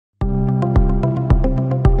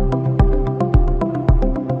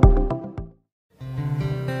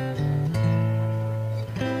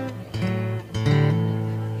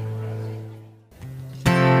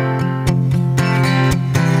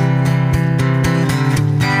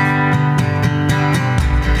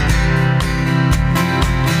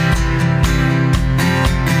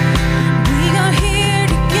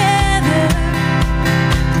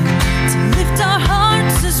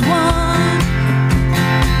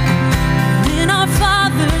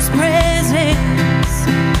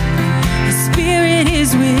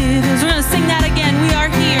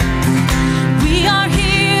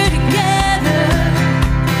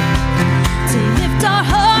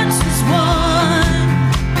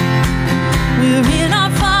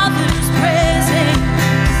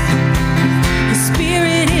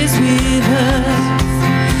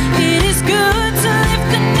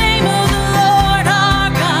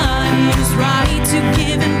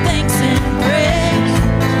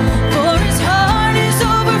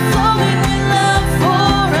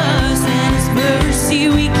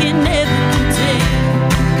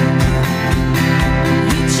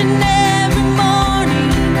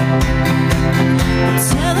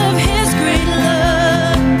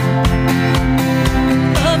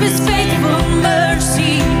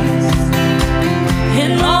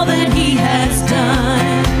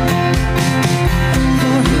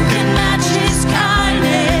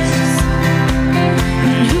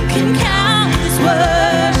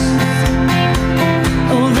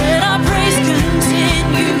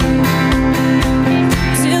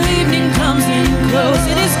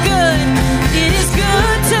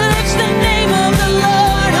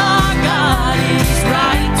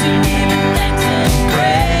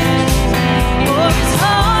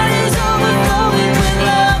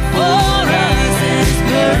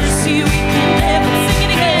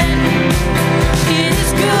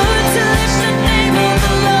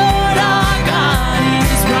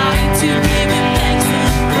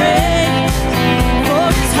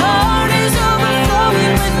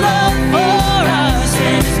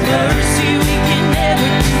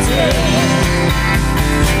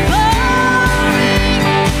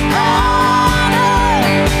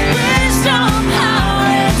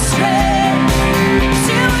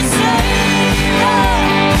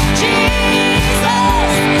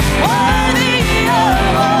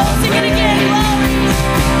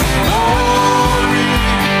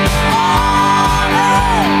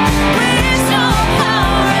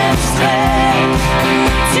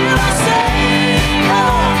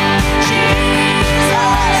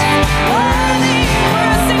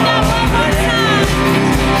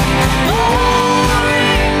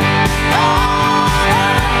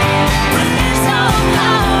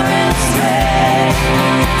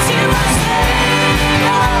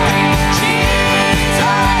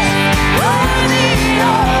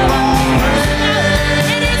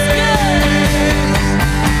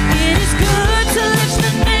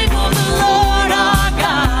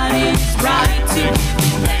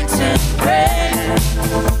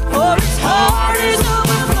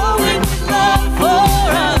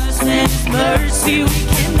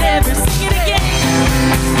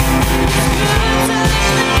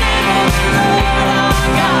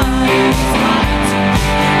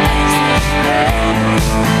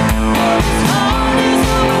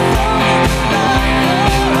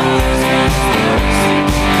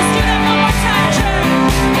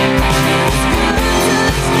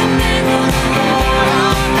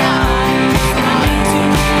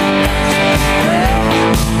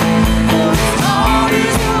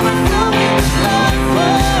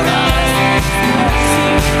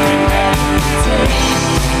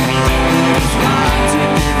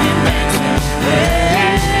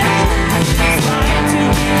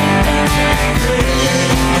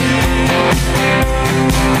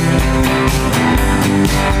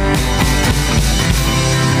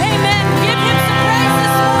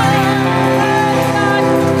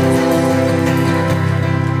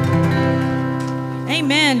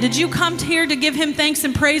Did you come here to give him thanks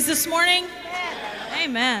and praise this morning?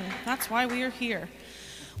 Amen. That's why we are here.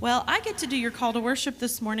 Well, I get to do your call to worship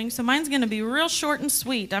this morning, so mine's going to be real short and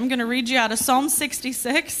sweet. I'm going to read you out of Psalm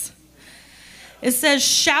 66. It says,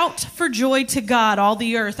 shout for joy to God, all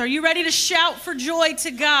the earth. Are you ready to shout for joy to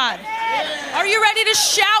God? Are you ready to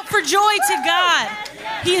shout for joy to God?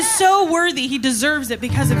 He is so worthy. He deserves it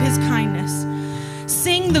because of his kindness.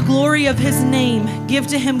 Sing the glory of his name. Give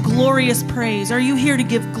to him glorious praise. Are you here to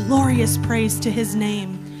give glorious praise to his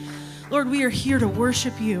name? Lord, we are here to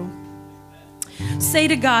worship you. Say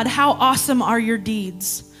to God, how awesome are your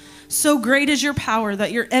deeds. So great is your power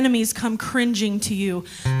that your enemies come cringing to you.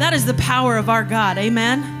 That is the power of our God.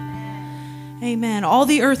 Amen. Amen. All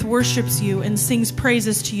the earth worships you and sings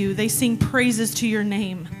praises to you. They sing praises to your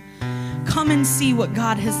name. Come and see what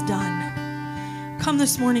God has done. Come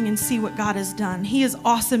this morning and see what God has done. He is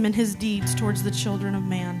awesome in his deeds towards the children of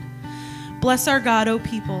man. Bless our God, O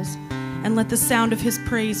peoples, and let the sound of his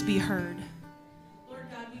praise be heard. Lord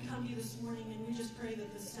God, we come to you this morning and we just pray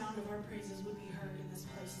that the sound of our praises would be heard in this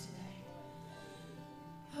place today.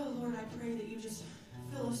 Oh Lord, I pray that you just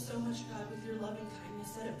fill us so much, God, with your loving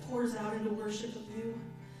kindness, that it pours out into worship of you.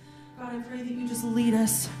 God, I pray that you just lead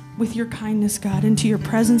us with your kindness, God, into your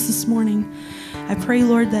presence this morning. I pray,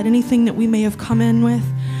 Lord, that anything that we may have come in with,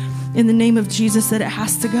 in the name of Jesus, that it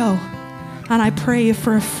has to go. And I pray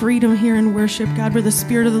for a freedom here in worship, God, where the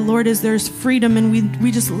Spirit of the Lord is, there's freedom, and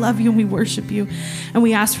we just love you and we worship you. And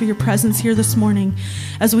we ask for your presence here this morning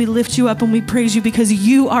as we lift you up and we praise you because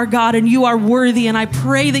you are God and you are worthy. And I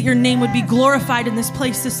pray that your name would be glorified in this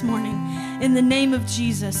place this morning. In the name of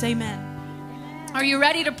Jesus, amen. Are you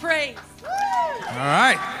ready to praise? All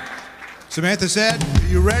right. Samantha said, are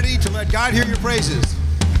you ready to let God hear your praises?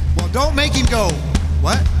 Well, don't make him go.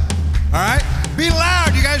 What? All right. Be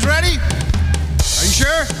loud. You guys ready? Are you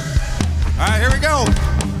sure? All right, here we go.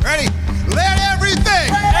 Ready? Let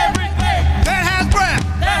everything that has breath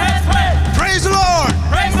praise the Lord.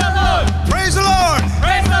 Praise the Lord. Praise the Lord.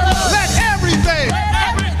 Praise the Lord. Let everything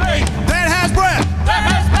that has breath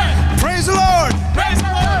praise the Lord. Praise the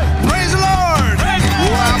Lord. Praise the Lord. Praise the Lord.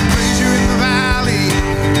 Oh, I praise you in the valley.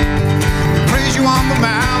 Praise you on the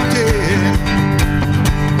mountain.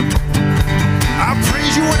 I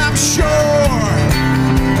praise you when I'm sure.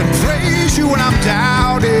 I praise you when I'm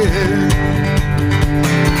doubting.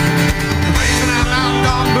 Praise when I'm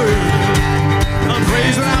outnumbered. I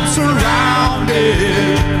praise when I'm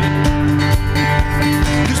surrounded.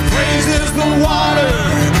 'Cause praise is the water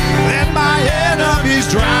that my enemies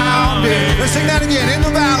drowned in. Let's sing that again. In the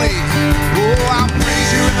valley. Oh, I'll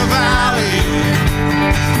praise you in the valley.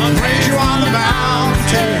 I'll praise you on the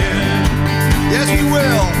mountain. Yes, we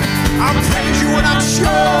will. I'll praise you when I'm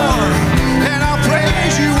sure, and I'll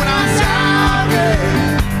praise you when I'm doubted.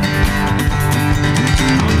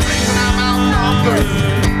 I'll praise when I'm outnumbered.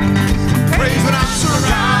 Praise when I'm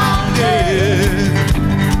surrounded.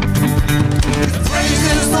 Praise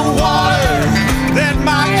is the water that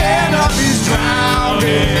my enemies drown in.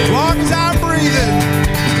 As long as I'm breathing,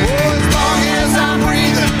 oh, as long as I'm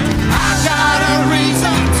breathing, I got a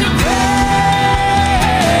reason to praise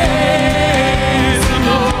the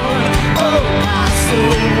Lord, oh my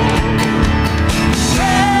soul.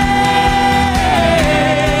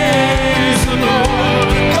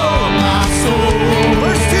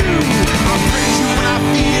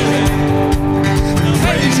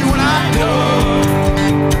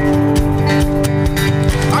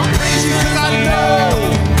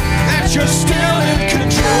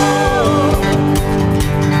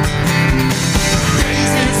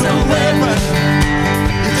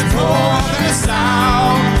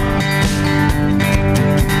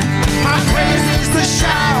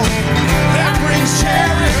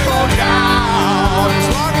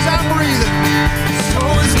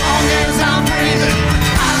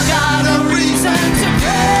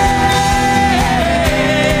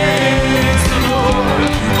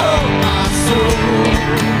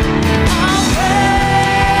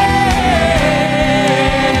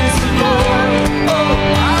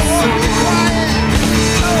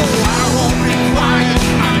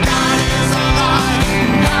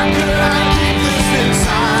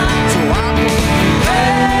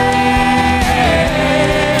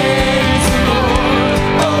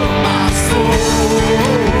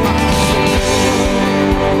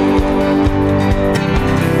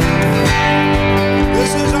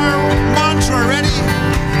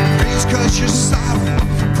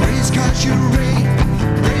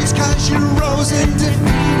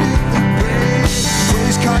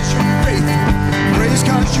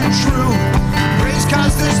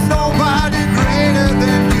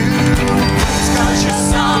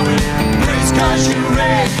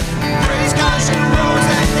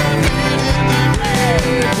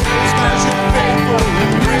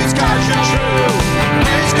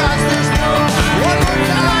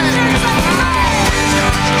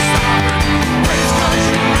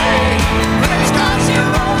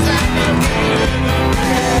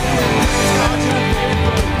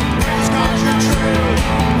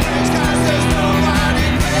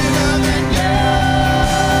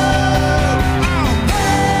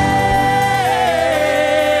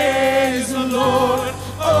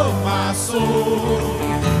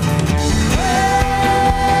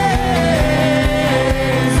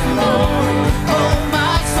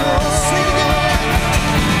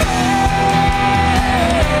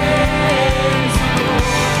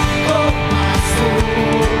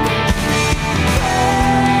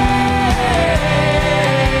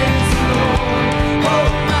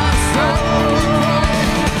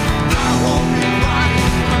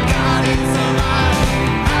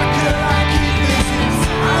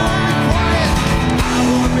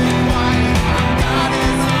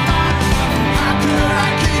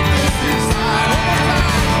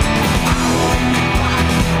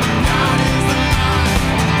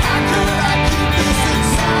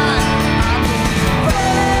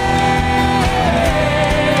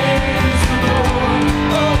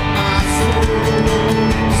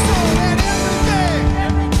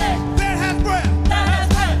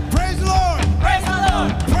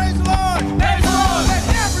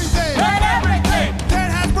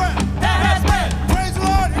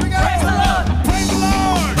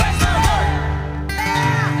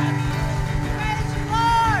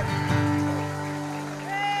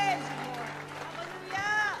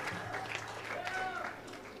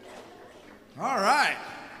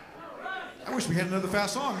 wish we had another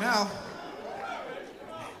fast song now.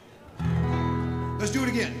 Let's do it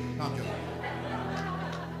again. No, I'm joking.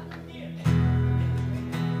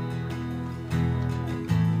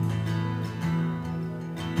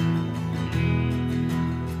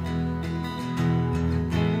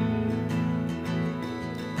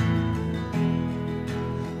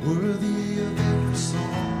 Worthy of every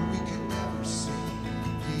song we could never sing,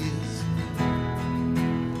 He is.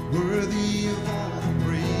 Worthy of all the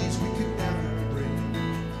praise we could never bring.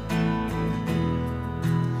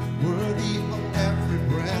 Worthy of every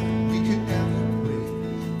breath we could never breathe.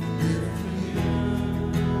 Live for You,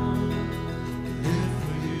 live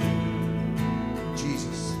for You,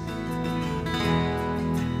 Jesus.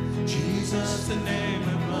 Jesus, the name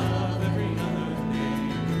above every other name.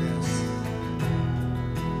 yes.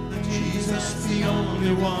 Jesus, the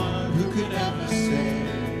only one who could ever save.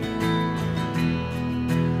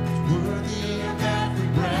 Worthy of every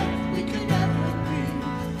breath we could never breathe.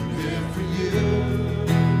 Live for You,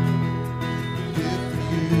 live for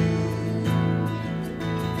You.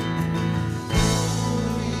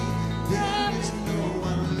 Holy, there is no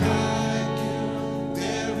one like You.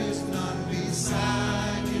 There is none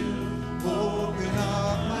beside You. Open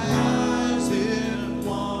up my eyes in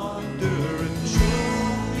wonder and show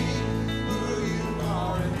me who You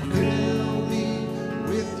are and fill me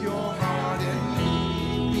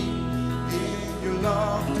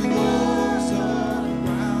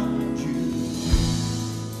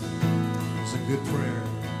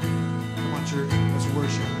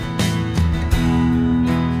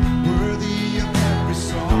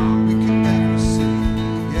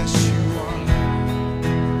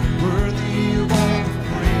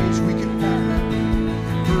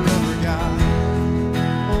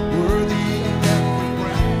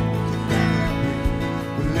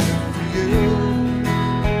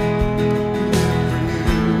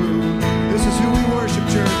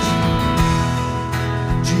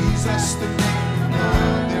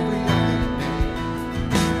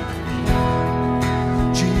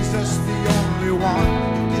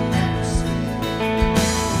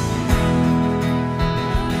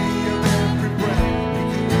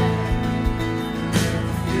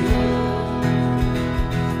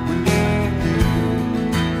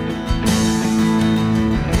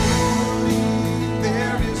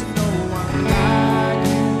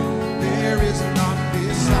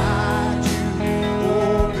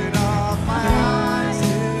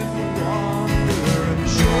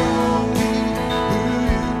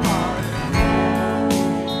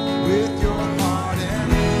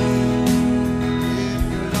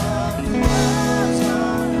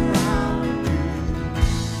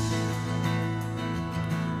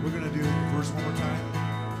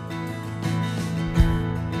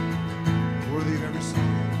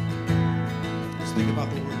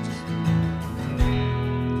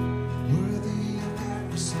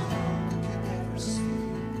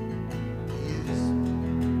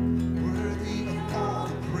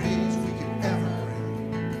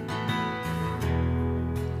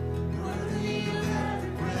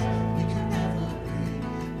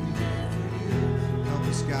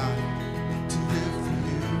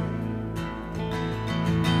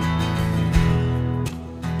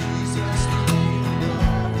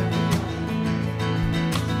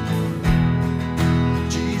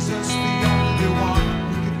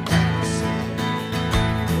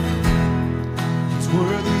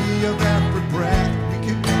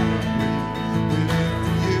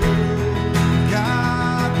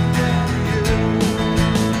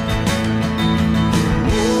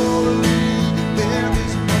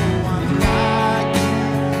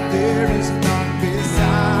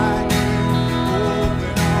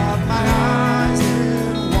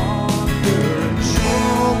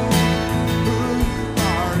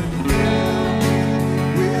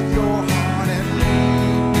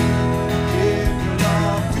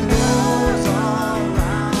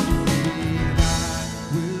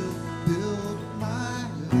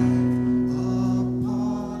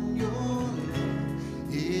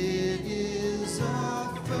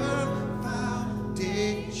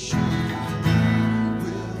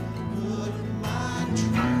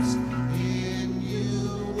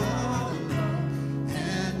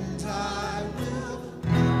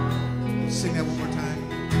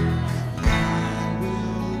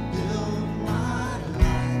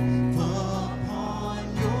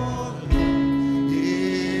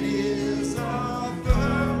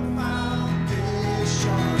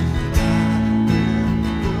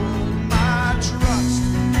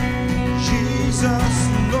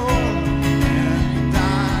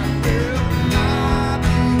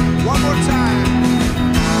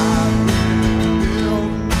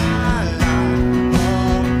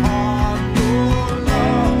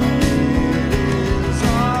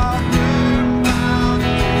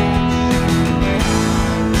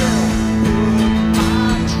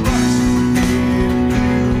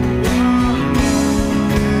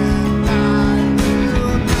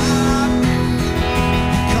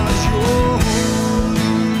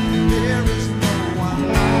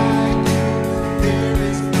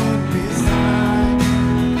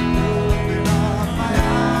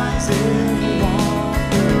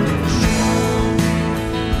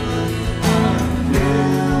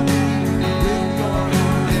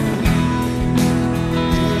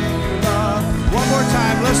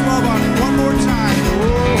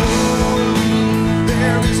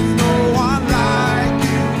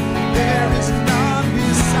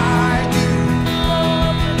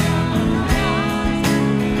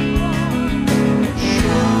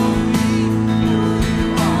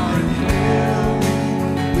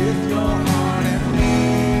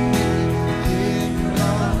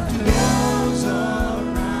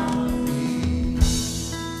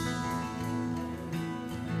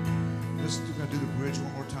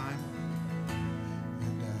one more time.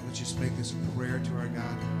 And let's just make this a prayer to our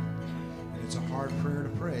God. And it's a hard prayer to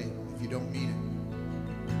pray if you don't mean it.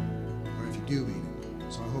 Or if you do mean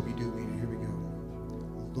it. So I hope you do mean it. Here we go.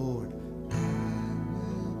 Lord,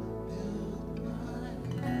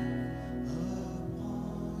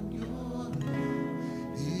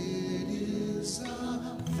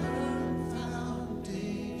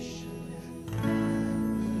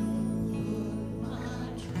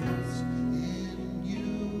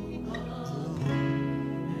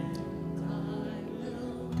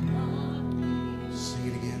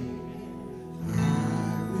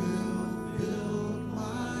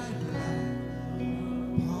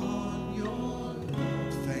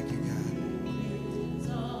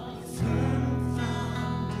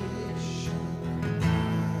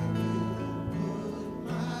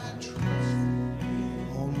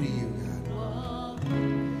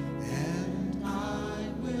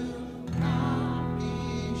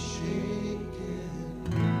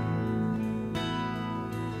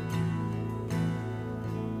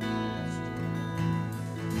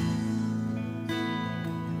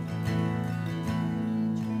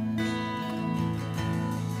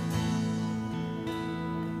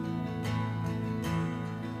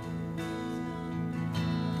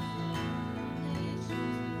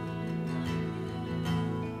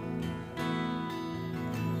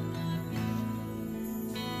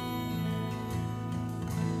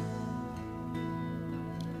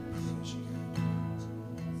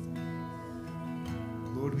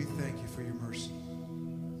 Lord, we thank you for your mercy.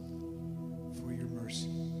 For your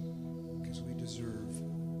mercy. Because we deserve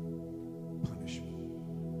punishment.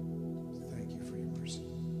 Thank you for your mercy.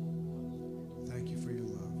 Thank you for your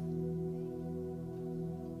love.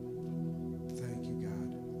 Thank you,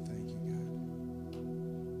 God. Thank you, God.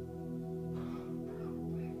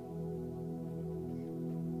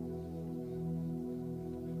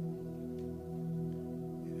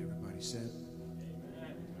 And everybody said,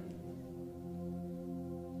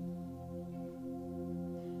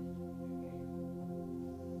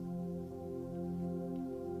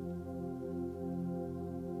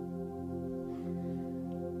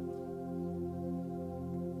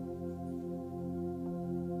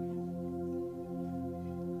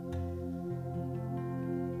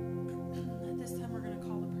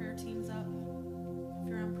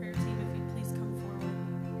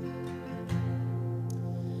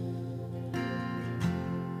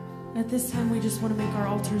 at this time, we just want to make our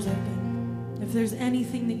altars open. If there's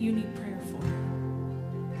anything that you need prayer for,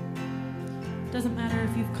 doesn't matter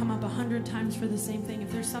if you've come up 100 times for the same thing.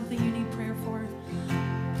 If there's something you need prayer for,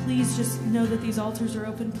 please just know that these altars are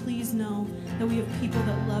open. Please know that we have people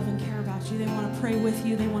that love and care about you. They want to pray with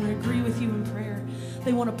you. They want to agree with you in prayer.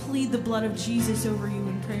 They want to plead the blood of Jesus over you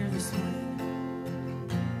in prayer this morning.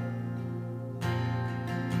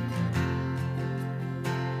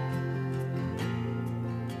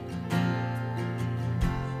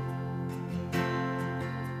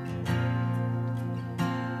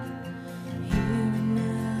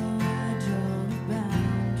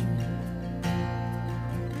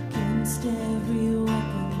 Every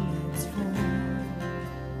weapon that's formed,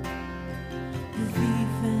 the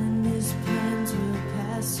thief and his plans will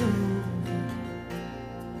pass over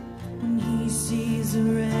when he sees the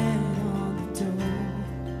red on the door.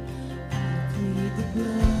 I plead the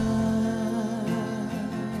blood.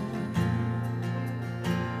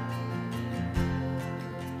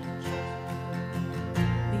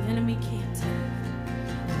 The enemy can't take.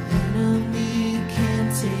 The enemy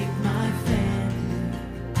can't take my family,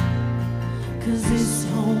 'cause this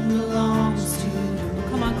home belongs to the Lord.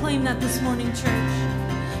 Come on, claim that this morning, church.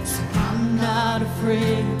 So I'm not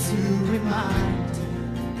afraid to remind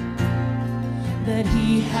him that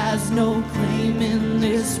he has no claim in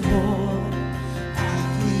this war. I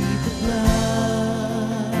plead the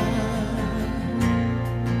blood.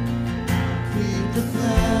 I plead the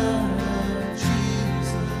blood of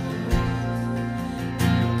Jesus.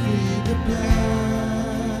 I plead the blood.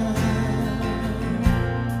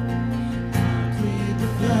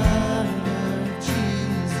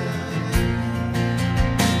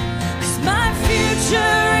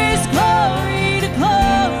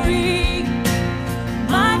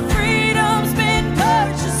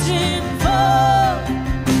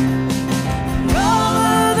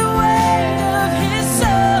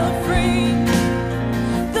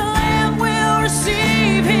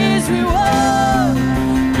 His reward.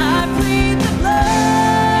 I plead the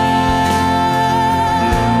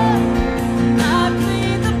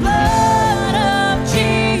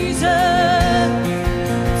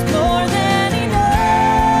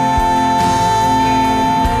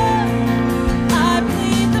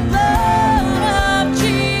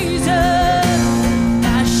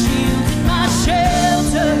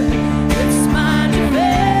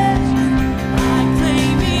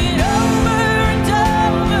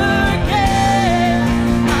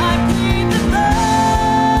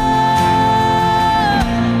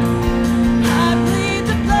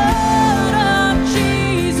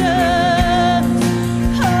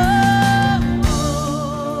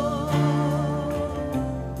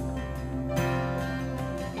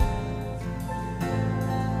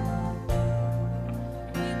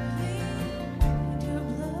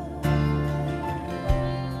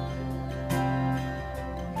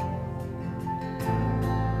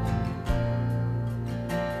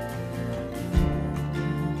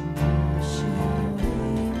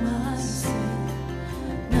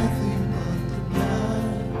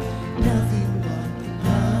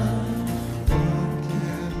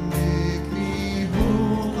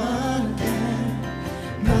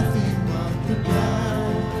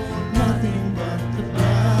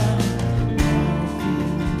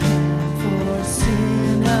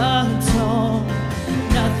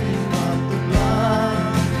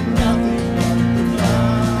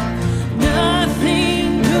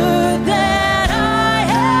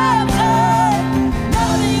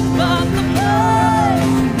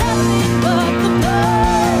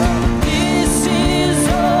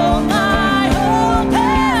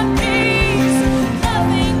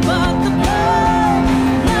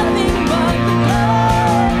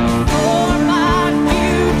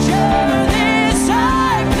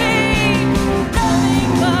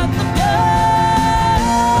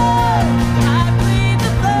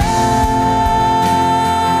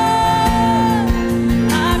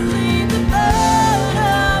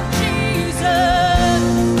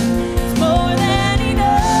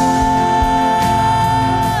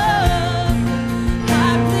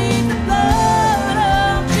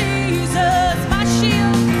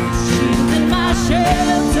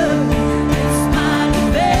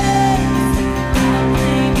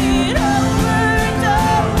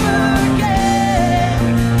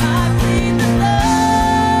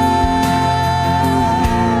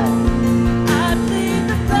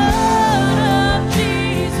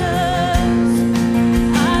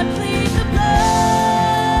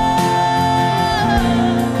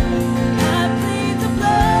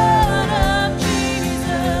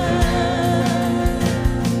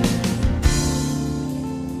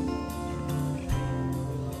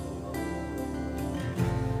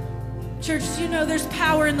know there's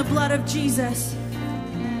power in the blood of Jesus?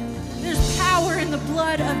 There's power in the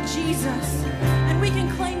blood of Jesus. And we can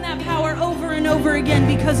claim that power over and over again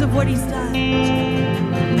because of what he's done.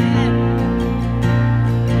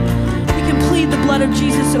 We can plead the blood of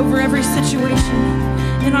Jesus over every situation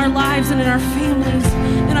in our lives and in our families,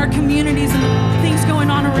 in our communities, and the things going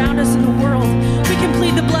on around us in the world. We can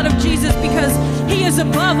plead the blood of Jesus because he is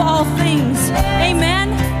above all things. Amen?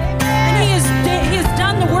 And he has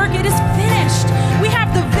done the work. It is finished. We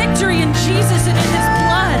have the victory in Jesus and in his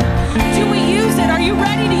blood. Do we use it? Are you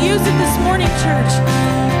ready to use it this morning, church?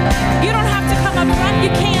 You don't have to come up front.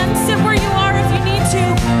 You can sit where you are if you need to.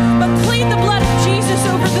 But plead the blood of Jesus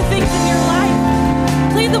over the things in your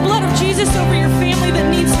life. Plead the blood of Jesus over your family that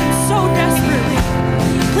needs him so desperately.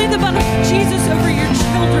 Plead the blood of Jesus over your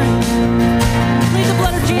children. Plead the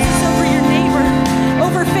blood of Jesus over your neighbor,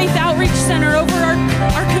 over Faith Outreach Center, over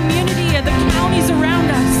our community and the counties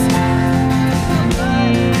around us.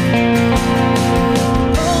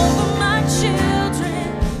 Over my children,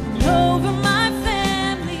 over my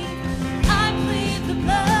family, I plead the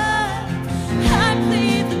blood. I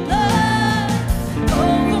plead the blood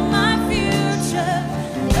over my future,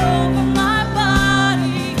 over my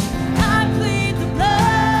body. I plead the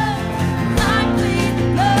blood. I plead the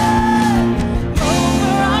blood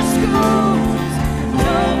over our schools,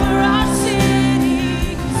 over our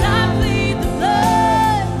cities. I plead the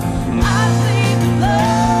blood. I plead the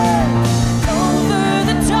blood over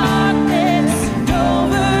the darkness,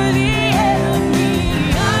 over the enemy.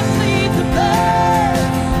 I plead the blood.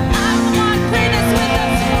 Come on, plead this with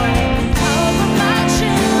us, morning. Over my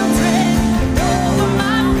children, over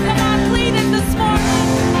my, come on, plead it this morning.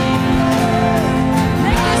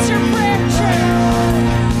 Make this your prayer, church.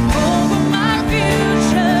 Over my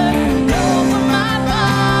future, over my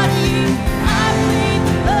body, I plead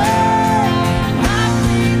the blood. I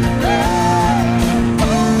plead the blood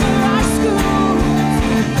over our schools,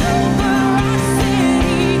 over our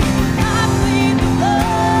city. I plead the blood.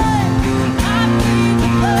 I plead the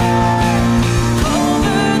blood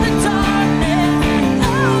over the darkness,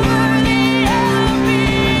 over the enemy.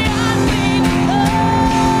 I plead the blood.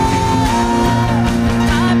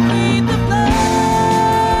 I plead the blood.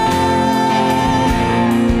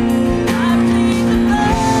 I plead the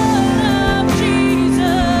blood of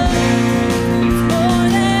Jesus. It's more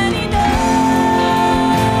than enough.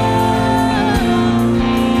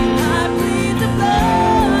 I plead the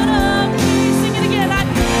blood of Jesus. Sing it again. I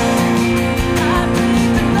plead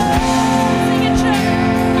the blood. Sing it, church.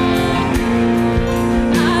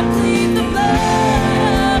 I plead the blood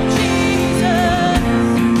of Jesus.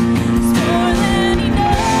 It's more than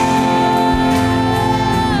enough.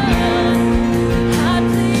 I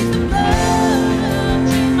plead the blood of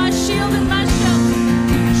Jesus. My shield and my shelter.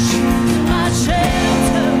 Shield and my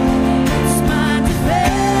shelter. It's my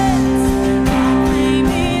defense. I claim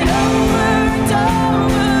it over and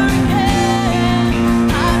over again.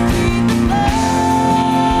 I plead the blood.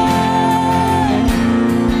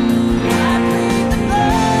 I plead the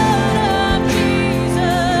blood of Jesus.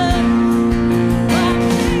 I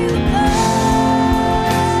plead the blood.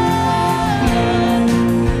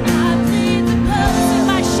 I plead the blood. Sing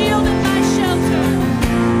my shield and my shelter.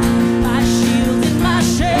 My shield and my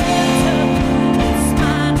shelter. It's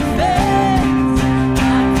my defense.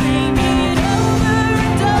 I claim it over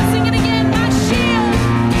and over. Sing it again. My shield.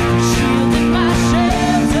 Shield and my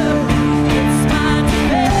shelter. It's my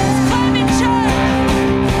defense. Claim it, church.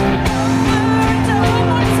 Over and over. One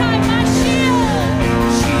more time. My shield.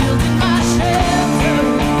 Shield and my shelter.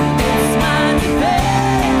 It's my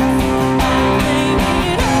defense. I claim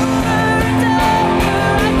it over and over.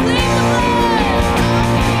 I plead the blood.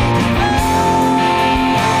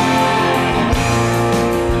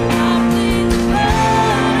 I plead the blood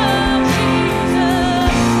of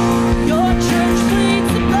Jesus. Your church pleads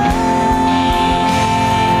the blood.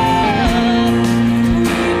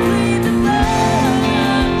 We plead the blood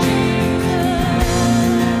of Jesus.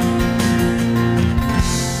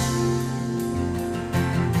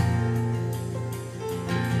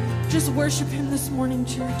 Just worship him this morning,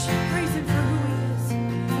 church. Praise him for who he is.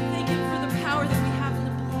 Thank him for the power that we have in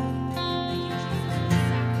the blood. Thank you, Jesus, for the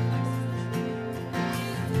sacrifice.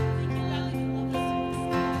 Thank you, God, that you love us so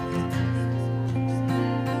much.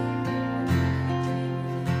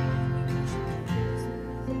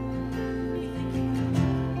 We thank you,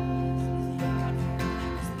 God. We thank you, God, for your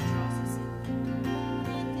kindness that draws us in.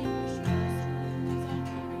 Thank you for showing us your love. It's all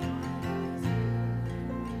glory and honor and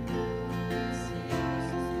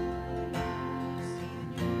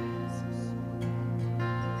praise.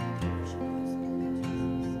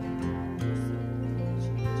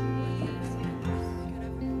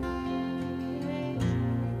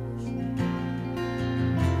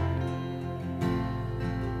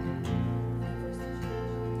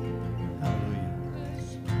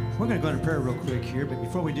 We're going to go into prayer real quick here, but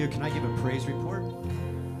before we do, can I give a praise report?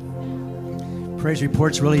 Praise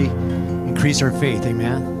reports really increase our faith,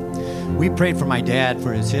 amen? We prayed for my dad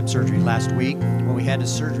for his hip surgery last week. When we had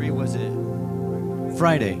his surgery, was it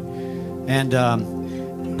Friday? And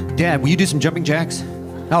Dad, will you do some jumping jacks?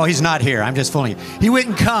 Oh, he's not here. I'm just fooling you. He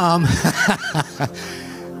wouldn't come.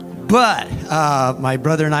 But my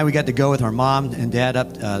brother and I, we got to go with our mom and dad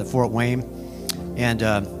up to Fort Wayne.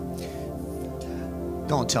 And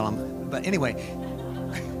don't tell him. But anyway,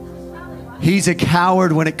 he's a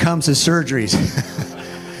coward when it comes to surgeries.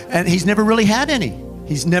 And he's never really had any.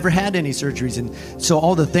 He's never had any surgeries. And so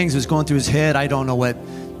all the things was going through his head. I don't know what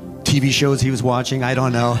TV shows he was watching. I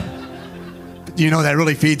don't know. You know, that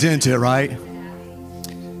really feeds into it, right?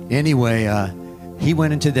 Anyway, he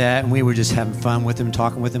went into that, and we were just having fun with him,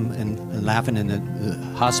 talking with him, and laughing, and the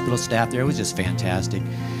hospital staff there. It was just fantastic.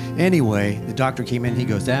 Anyway, the doctor came in. He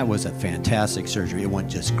goes, that was a fantastic surgery. It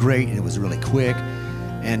went just great, and it was really quick,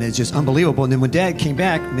 and it's just unbelievable. And then when Dad came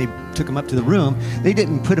back, and they took him up to the room, they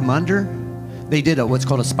didn't put him under. They did what's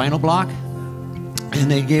called a spinal block,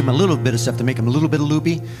 and they gave him a little bit of stuff to make him a little bit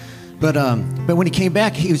loopy. But when he came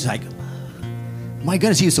back, he was like, my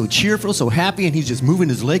goodness, he was so cheerful, so happy, and he's just moving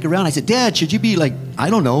his leg around. I said, Dad, should you be like, I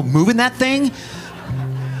don't know, moving that thing?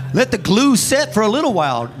 Let the glue set for a little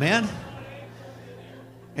while, man.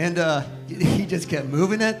 And he just kept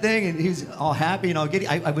moving that thing, and he was all happy and all giddy.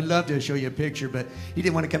 I would love to show you a picture, but he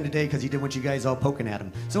didn't want to come today because he didn't want you guys all poking at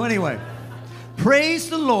him. So anyway, praise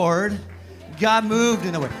the Lord. God moved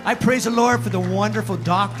in a way. I praise the Lord for the wonderful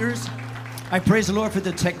doctors. I praise the Lord for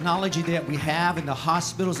the technology that we have in the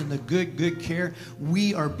hospitals and the good care.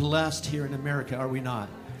 We are blessed here in America, are we not?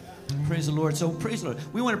 Praise the Lord. So praise the Lord.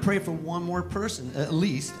 We want to pray for one more person, at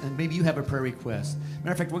least, and maybe you have a prayer request.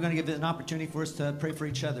 Matter of fact, we're going to give it an opportunity for us to pray for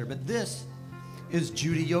each other. But this is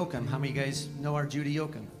Judy Yoakum. How many of you guys know our Judy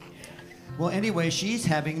Yoakum? Well, anyway, she's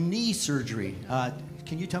having knee surgery.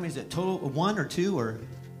 Can you tell me, is it total one or two or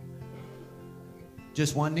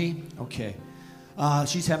just one knee? Okay.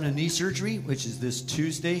 She's having a knee surgery, which is this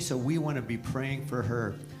Tuesday, so we want to be praying for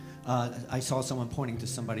her. I saw someone pointing to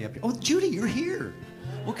somebody up here. Oh, Judy, you're here.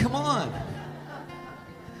 Well, come on.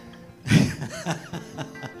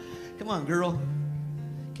 Come on, girl.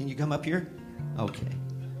 Can you come up here? Okay.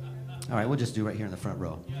 All right, we'll just do right here in the front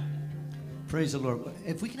row. Praise the Lord.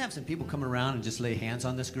 If we can have some people come around and just lay hands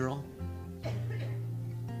on this girl.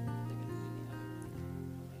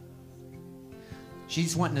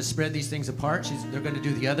 She's wanting to spread these things apart. They're going to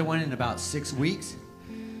do the other one in about 6 weeks.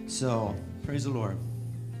 So, praise the Lord.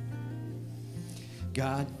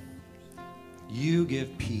 God, you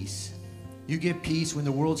give peace. You give peace when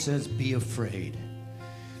the world says, be afraid.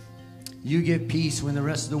 You give peace when the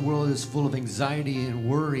rest of the world is full of anxiety and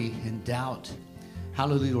worry and doubt.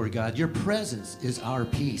 Hallelujah, Lord God. Your presence is our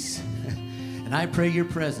peace. And I pray your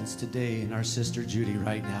presence today in our sister Judy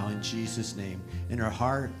right now, in Jesus' name, in her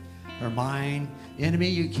heart, her mind. Enemy,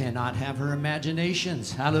 you cannot have her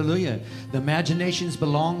imaginations. Hallelujah. The imaginations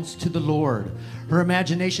belongs to the Lord. Her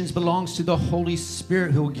imaginations belongs to the Holy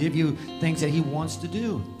Spirit, who will give you things that he wants to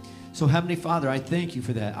do. So Heavenly Father, I thank you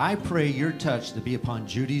for that. I pray your touch to be upon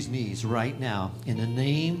Judy's knees right now in the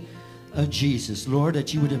name of Jesus. Lord,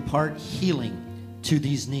 that you would impart healing to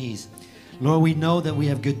these knees. Lord, we know that we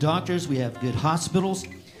have good doctors, we have good hospitals,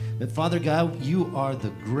 but Father God, you are the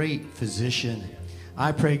great physician.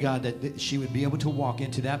 I pray, God, that she would be able to walk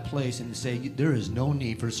into that place and say, there is no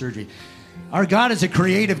need for surgery. Our God is a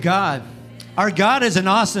creative God. Our God is an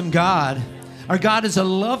awesome God. Our God is a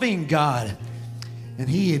loving God. And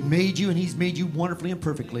he had made you, and he's made you wonderfully and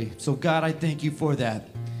perfectly. So, God, I thank you for that.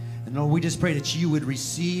 And Lord, we just pray that you would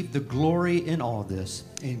receive the glory in all this.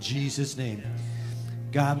 In Jesus' name.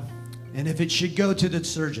 God, and if it should go to the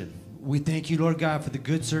surgeon, we thank you, Lord God, for the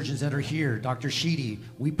good surgeons that are here. Dr. Sheedy,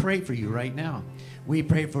 we pray for you right now. We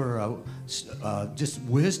pray for just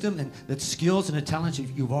wisdom and the skills and the talents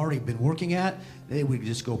you've already been working at. They would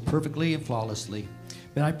just go perfectly and flawlessly.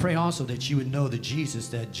 But I pray also that you would know the Jesus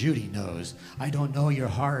that Judy knows. I don't know your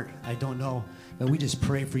heart. I don't know. But we just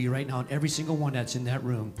pray for you right now and every single one that's in that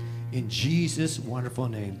room. In Jesus' wonderful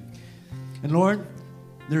name. And Lord,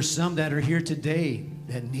 there's some that are here today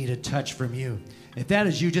that need a touch from you. If that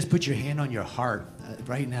is you, just put your hand on your heart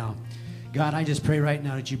right now. God, I just pray right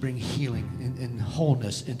now that you bring healing and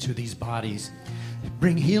wholeness into these bodies.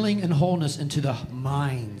 Bring healing and wholeness into the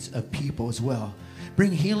minds of people as well.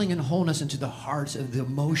 Bring healing and wholeness into the hearts of the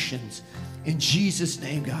emotions. In Jesus'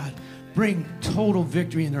 name, God, bring total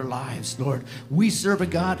victory in their lives, Lord. We serve a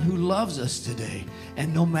God who loves us today.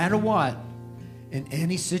 And no matter what, in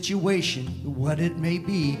any situation, what it may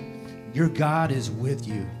be, your God is with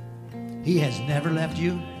you. He has never left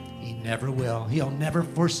you. He never will. He'll never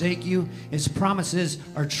forsake you. His promises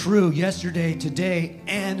are true yesterday, today,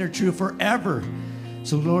 and they're true forever.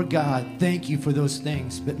 So, Lord God, thank you for those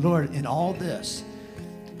things. But, Lord, in all this,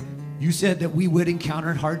 you said that we would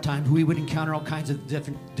encounter hard times. We would encounter all kinds of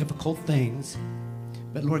difficult things.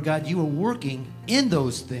 But, Lord God, you are working in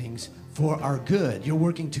those things for our good. You're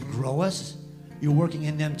working to grow us. You're working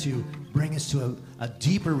in them to bring us to a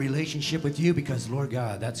deeper relationship with you because, Lord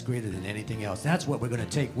God, that's greater than anything else. That's what we're going to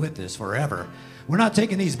take with us forever. We're not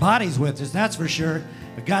taking these bodies with us, that's for sure.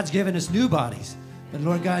 But God's given us new bodies. But,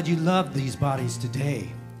 Lord God, you love these bodies today.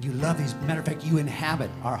 You love these. Matter of fact, you inhabit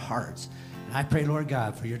our hearts. And I pray, Lord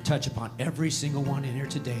God, for your touch upon every single one in here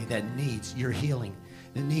today that needs your healing,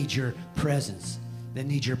 that needs your presence, that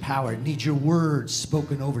needs your power, needs your words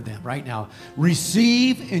spoken over them right now.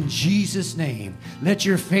 Receive in Jesus' name. Let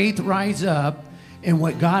your faith rise up in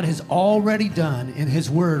what God has already done in his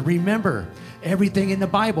word. Remember, everything in the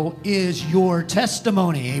Bible is your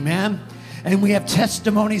testimony. Amen. And we have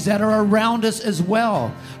testimonies that are around us as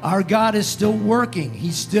well. Our God is still working.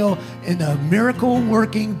 He's still in the miracle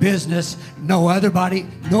working business.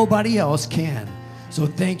 Nobody else can. So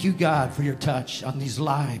thank you, God, for your touch on these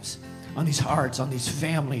lives, on these hearts, on these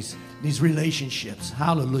families, these relationships.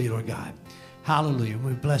 Hallelujah, Lord God. Hallelujah.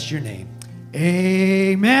 We bless your name.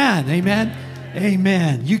 Amen. Amen.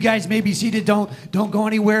 Amen. You guys may be seated. Don't go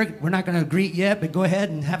anywhere. We're not going to greet yet, but go ahead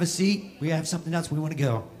and have a seat. We have something else we want to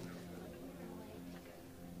go.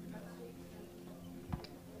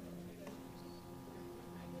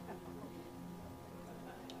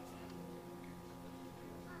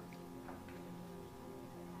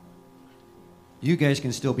 You guys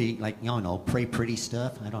can still be like, I don't know, pray pretty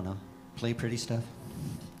stuff. I don't know. Play pretty stuff.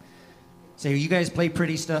 Say, you guys play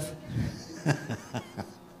pretty stuff?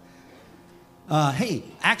 Hey,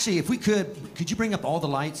 actually, if we could you bring up all the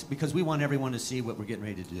lights? Because we want everyone to see what we're getting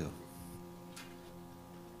ready to do.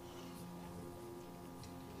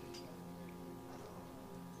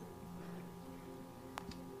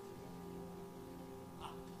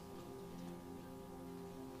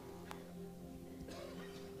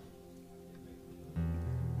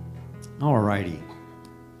 All righty.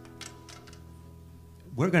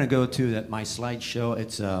 We're going to go to my slideshow.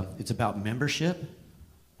 It's about membership.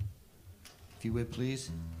 If you would,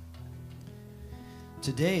 please.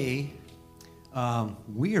 Today,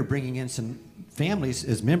 we are bringing in some families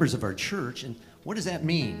as members of our church. And what does that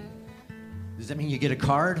mean? Does that mean you get a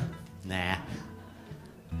card? Nah.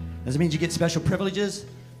 Does it mean you get special privileges?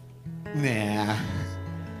 Nah.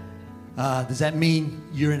 Does that mean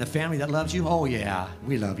you're in a family that loves you? Oh, yeah,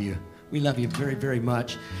 we love you. We love you very, very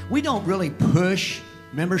much. We don't really push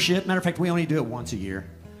membership. Matter of fact, we only do it once a year.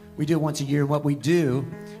 We do it once a year. What we do,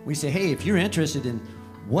 we say, hey, if you're interested in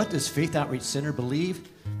what does Faith Outreach Center believe,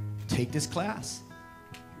 take this class.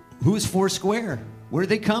 Who is Foursquare? Where do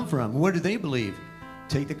they come from? What do they believe?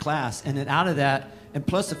 Take the class. And then out of that, and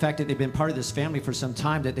plus the fact that they've been part of this family for some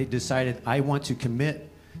time, that they decided, I want to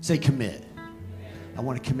commit. Say commit. I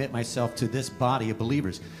want to commit myself to this body of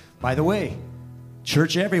believers. By the way,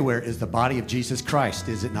 church everywhere is the body of Jesus Christ,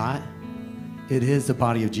 is it not? It is the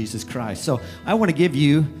body of Jesus Christ. So I want to give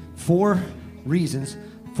you 4 reasons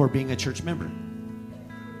for being a church member.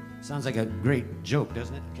 Sounds like a great joke,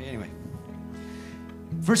 doesn't it? Okay, anyway.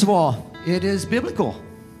 First of all, it is biblical.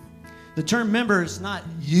 The term member is not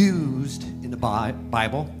used in the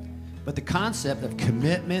Bible, but the concept of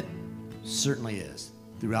commitment certainly is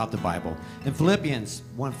throughout the Bible. In Philippians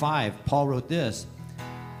 1:5, Paul wrote this,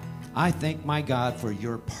 I thank my God for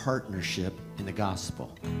your partnership in the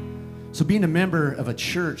gospel. So being a member of a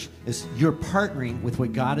church is you're partnering with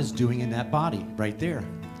what God is doing in that body right there.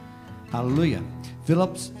 Hallelujah.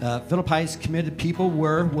 Philippi's committed people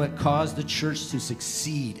were what caused the church to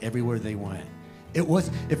succeed everywhere they went. It was,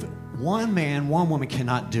 if one man, one woman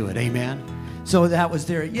cannot do it, amen? So that was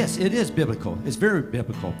there. Yes, it is biblical. It's very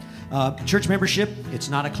biblical. Church membership, it's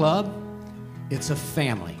not a club. It's a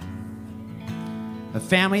family. A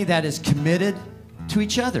family that is committed to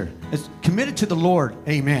each other. It's committed to the Lord,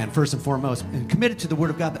 amen, first and foremost, and committed to the Word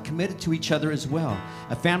of God, but committed to each other as well.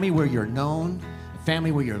 A family where you're known, a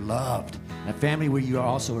family where you're loved, a family where you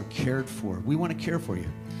also are cared for. We want to care for you.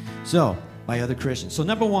 So, by other Christians. So,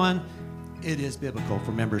 number 1, it is biblical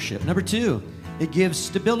for membership. Number 2, it gives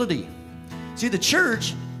stability. See, the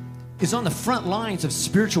church is on the front lines of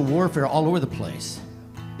spiritual warfare all over the place.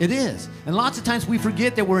 It is. And lots of times we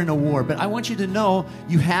forget that we're in a war, but I want you to know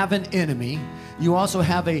you have an enemy. You also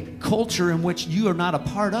have a culture in which you are not a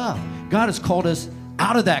part of. God has called us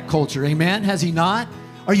out of that culture, amen? Has he not?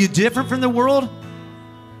 Are you different from the world?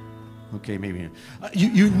 Okay, maybe.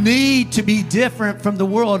 You need to be different from the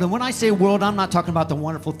world. And when I say world, I'm not talking about the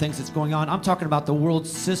wonderful things that's going on. I'm talking about the world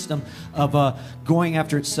system of going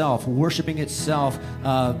after itself, worshiping itself,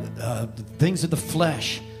 things of the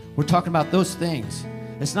flesh. We're talking about those things.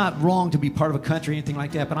 It's not wrong to be part of a country or anything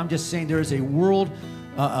like that, but I'm just saying there is a world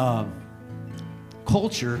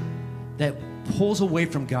culture that pulls away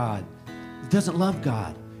from God. It doesn't love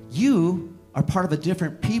God. You are part of a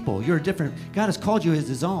different people. You're a different, God has called you as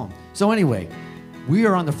his own. So anyway, we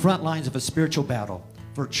are on the front lines of a spiritual battle.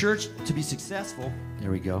 For church to be successful,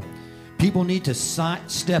 there we go, people need to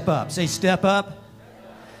step up. Say step up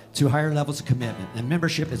to higher levels of commitment. And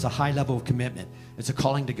membership is a high level of commitment. It's a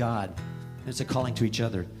calling to God. It's a calling to each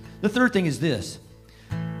other. The third thing is this.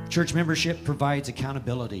 Church membership provides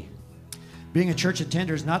accountability. Being a church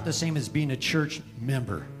attender is not the same as being a church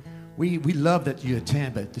member. We love that you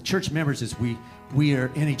attend, but the church members is we are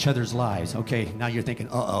in each other's lives. Okay, now you're thinking,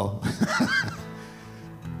 uh-oh.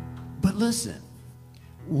 But listen,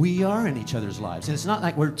 we are in each other's lives. And it's not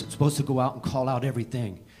like we're supposed to go out and call out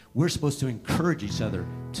everything. We're supposed to encourage each other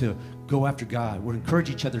to go after God. We're encourage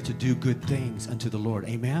each other to do good things unto the Lord.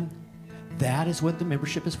 Amen? That is what the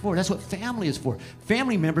membership is for. That's what family is for.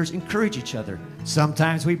 Family members encourage each other.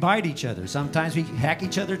 Sometimes we bite each other. Sometimes we hack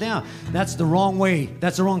each other down. That's the wrong way.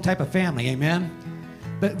 That's the wrong type of family. Amen?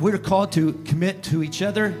 But we're called to commit to each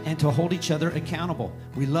other and to hold each other accountable.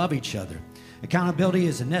 We love each other. Accountability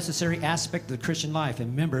is a necessary aspect of the Christian life,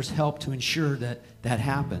 and members help to ensure that that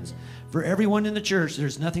happens. For everyone in the church,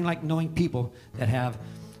 there's nothing like knowing people that have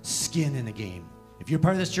skin in the game. If you're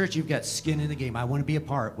part of this church, you've got skin in the game. I want to be a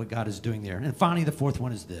part of what God is doing there. And finally, the fourth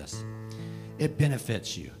one is this. It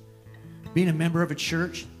benefits you. Being a member of a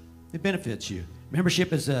church, it benefits you.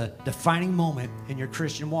 Membership is a defining moment in your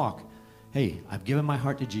Christian walk. Hey, I've given my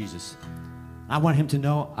heart to Jesus. I want him to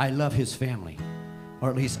know I love his family.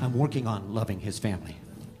 Or at least I'm working on loving his family.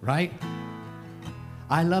 Right?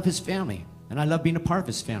 I love his family. And I love being a part of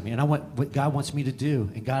his family. And I want what God wants me to do.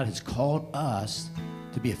 And God has called us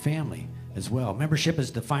to be a family as well. Membership is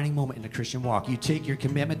a defining moment in the Christian walk. You take your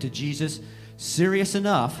commitment to Jesus serious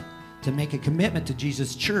enough to make a commitment to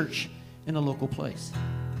Jesus' church in a local place.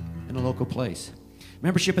 In a local place.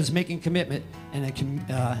 Membership is making commitment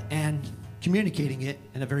and communicating it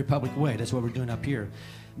in a very public way. That's what we're doing up here.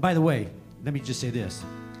 By the way, let me just say this.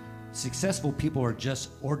 Successful people are just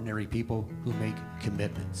ordinary people who make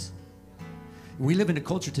commitments. We live in a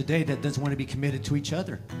culture today that doesn't want to be committed to each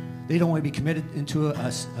other. They don't want to be committed into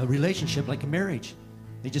a relationship like a marriage.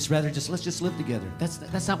 They just rather let's just live together.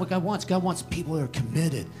 That's not what God wants. God wants people that are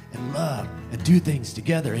committed and love and do things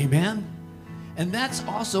together. Amen? And that's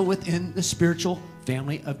also within the spiritual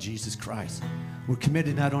family of Jesus Christ. We're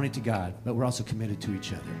committed not only to God, but we're also committed to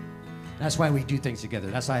each other. That's why we do things together.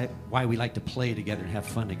 That's why we like to play together and have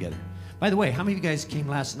fun together. By the way, how many of you guys came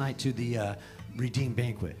last night to the Redeemed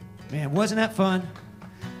Banquet? Man, wasn't that fun?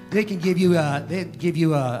 They give you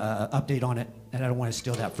a update on it, and I don't want to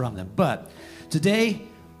steal that from them. But today,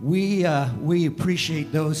 we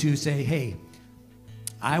appreciate those who say, hey,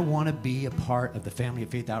 I want to be a part of the Family of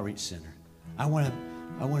Faith Outreach Center. I want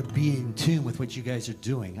to be in tune with what you guys are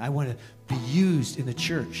doing. I want to be used in the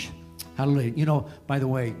church. Hallelujah. You know, by the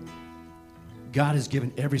way, God has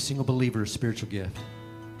given every single believer a spiritual gift.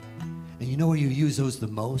 And you know where you use those the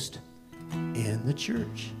most? In the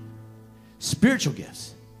church. Spiritual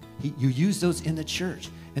gifts. You use those in the church.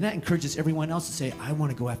 And that encourages everyone else to say, I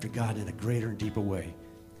want to go after God in a greater and deeper way.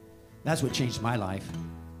 That's what changed my life.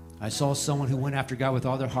 I saw someone who went after God with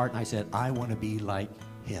all their heart, and I said, I want to be like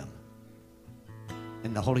him.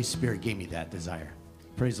 And the Holy Spirit gave me that desire.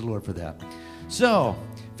 Praise the Lord for that. So,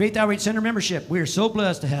 Faith Outreach Center membership. We are so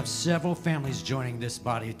blessed to have several families joining this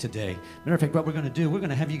body today. Matter of fact, what we're going to do, we're going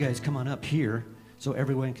to have you guys come on up here so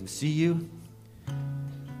everyone can see you.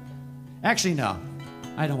 Actually, no.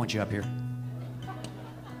 I don't want you up here.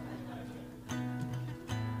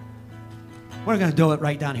 We're going to do it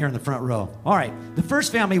right down here in the front row. All right. The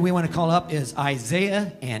first family we want to call up is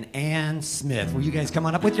Isaiah and Ann Smith. Will you guys come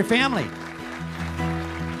on up with your family?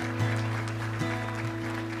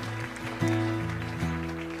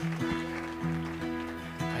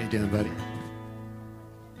 How you doing, buddy?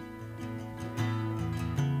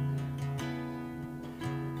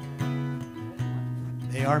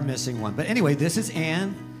 They are missing one. But anyway, this is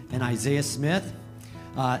Ann and Isaiah Smith.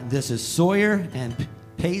 This is Sawyer and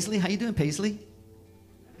Paisley. How you doing, Paisley?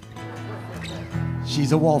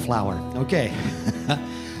 She's a wallflower. Okay.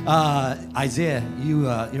 Isaiah,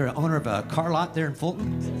 you're an owner of a car lot there in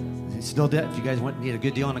Fulton. He's still dead. If you guys need a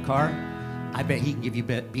good deal on a car, I bet he can give you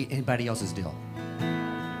beat anybody else's deal.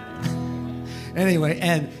 Anyway,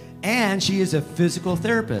 and And she is a physical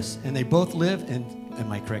therapist. And they both live in,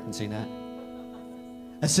 am I correct in saying that?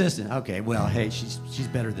 Assistant. Okay, well, hey, she's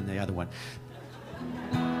better than the other one.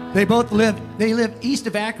 They live east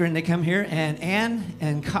of Akron. They come here, and Ann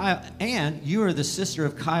and Kyle. Ann, you are the sister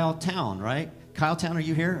of Kyle Town, right? Kyle Town, are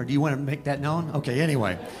you here? Or do you want to make that known? Okay,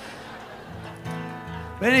 anyway.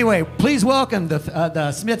 But anyway, please welcome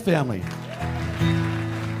the Smith family.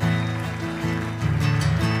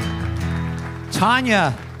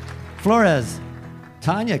 Tanya Flores.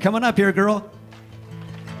 Tanya, come on up here, girl.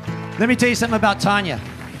 Let me tell you something about Tanya.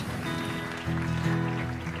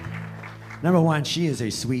 Number one, she is a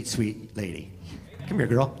sweet, sweet lady. Come here,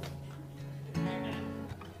 girl.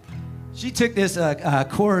 She took this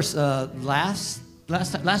course last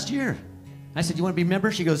year. I said, "You want to be a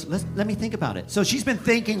member?" She goes, "Let me think about it." So she's been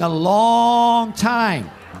thinking a long time.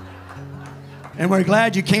 And we're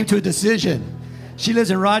glad you came to a decision. She lives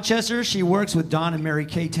in Rochester. She works with Don and Mary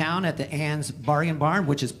Kay Town at the Ann's Bargain Barn,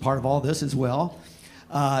 which is part of all this as well.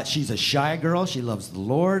 She's a shy girl. She loves the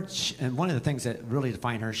Lord. And one of the things that really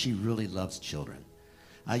define her, she really loves children.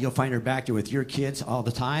 You'll find her back there with your kids all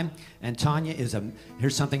the time. And Tanya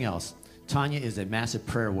here's something else. Tanya is a massive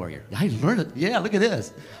prayer warrior. I learned it. Yeah, look at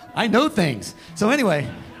this. I know things. So anyway,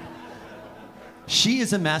 she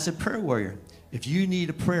is a massive prayer warrior. If you need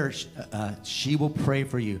a prayer, she will pray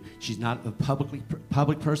for you. She's not a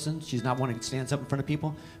public person. She's not one that stands up in front of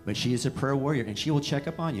people, but she is a prayer warrior, and she will check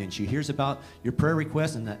up on you. And she hears about your prayer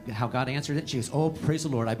request and how God answered it. She goes, "Oh, praise the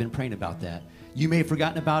Lord, I've been praying about that." You may have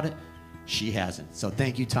forgotten about it. She hasn't. So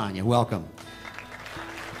thank you, Tanya. Welcome.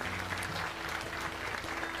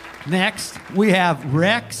 Next, we have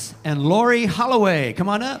Rex and Lori Holloway. Come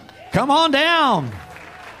on up. Come on down.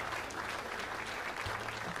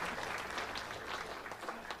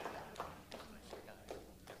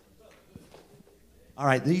 All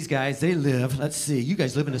right, these guys, they live, let's see, you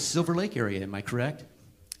guys live in the Silver Lake area, am I correct?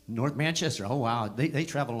 North Manchester. Oh, wow. They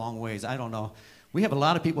travel long ways. I don't know. We have a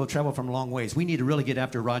lot of people who travel from long ways. We need to really get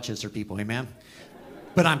after Rochester people, amen?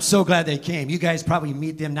 But I'm so glad they came. You guys probably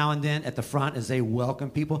meet them now and then at the front as they welcome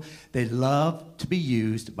people. They love to be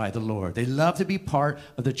used by the Lord. They love to be part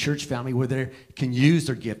of the church family where they can use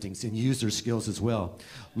their giftings and use their skills as well.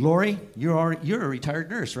 Lori, you're a retired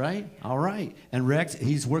nurse, right? All right. And Rex,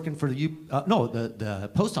 he's working for the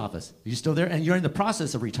post office. Are you still there? And you're in the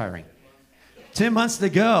process of retiring. 10 months to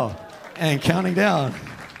go and counting down.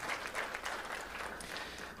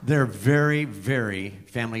 They're very, very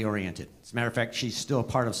family-oriented. As a matter of fact, she's still a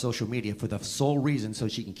part of social media for the sole reason so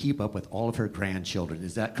she can keep up with all of her grandchildren.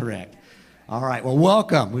 Is that correct? All right. Well,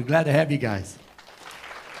 welcome. We're glad to have you guys.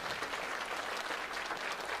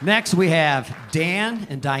 Next, we have Dan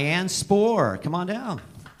and Diane Spohr. Come on down.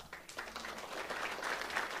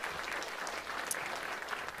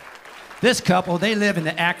 This couple, they live in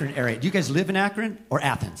the Akron area. Do you guys live in Akron or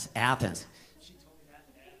Athens? Athens.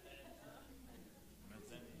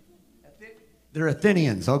 They're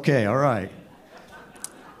Athenians. Okay, all right.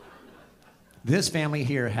 This family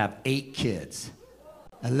here have 8 kids.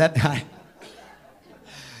 11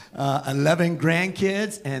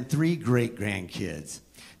 grandkids and 3 great-grandkids.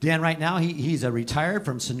 Dan, right now, he's retired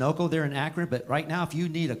from Sunoco there in Akron, but right now, if you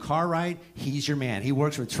need a car ride, he's your man. He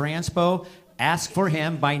works with Transpo. Ask for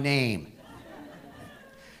him by name.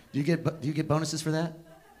 Do you get bonuses for that?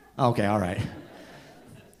 Okay, all right.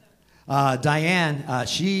 Diane,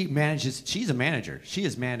 she's a manager. She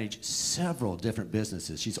has managed several different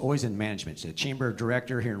businesses. She's always in management. She's a chamber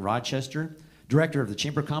director here in Rochester, director of the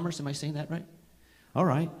Chamber of Commerce. Am I saying that right? All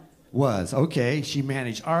right. Was. Okay. She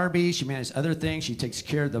managed Arby's. She managed other things. She takes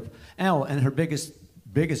care of and her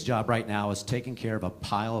biggest job right now is taking care of a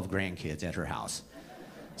pile of grandkids at her house.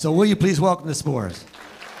 So will you please welcome the Spohrs?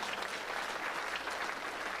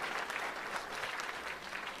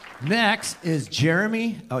 Next is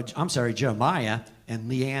Jeremiah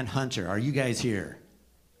and Leanne Hunter. Are you guys here?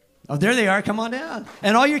 Oh, there they are. Come on down.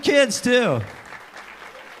 And all your kids, too.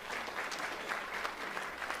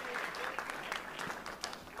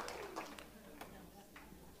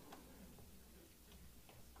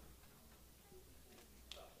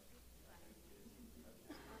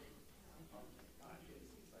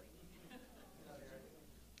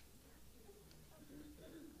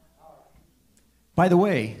 By the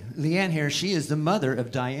way, Leanne here, she is the mother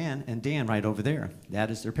of Diane and Dan right over there.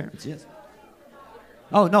 That is their parents, yes.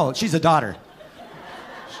 Oh, no, she's a daughter.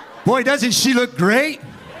 Boy, doesn't she look great?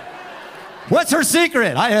 What's her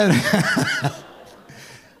secret?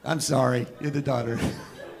 I'm sorry, you're the daughter.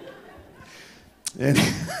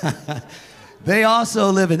 They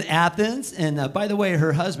also live in Athens. And by the way,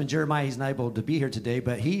 her husband, Jeremiah, he's not able to be here today,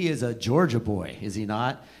 but he is a Georgia boy, is he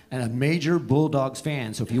not? And a major Bulldogs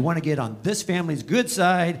fan. So if you want to get on this family's good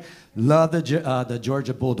side, love the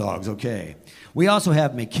Georgia Bulldogs, okay. We also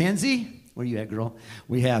have Mackenzie. Where you at, girl?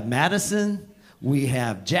 We have Madison. We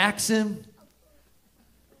have Jackson.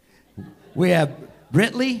 We have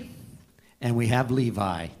Britley. And we have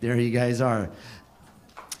Levi. There you guys are.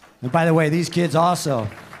 And by the way, these kids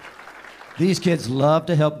love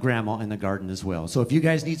to help Grandma in the garden as well. So if you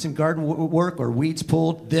guys need some garden work or weeds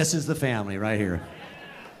pulled, this is the family right here.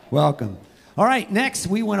 Welcome. All right, next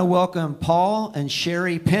we want to welcome Paul and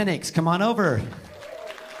Sherry Penix. Come on over.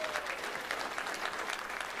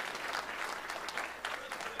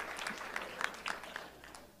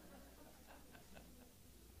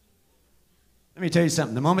 Let me tell you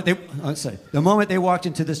something. The moment they walked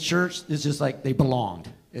into this church, it's just like they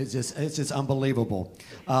belonged. It's just unbelievable.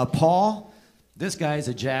 Paul, this guy is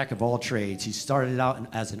a jack of all trades. He started out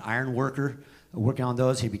as an iron worker, working on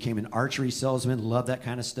those. He became an archery salesman, loved that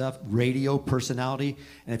kind of stuff, radio personality.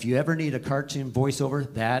 And if you ever need a cartoon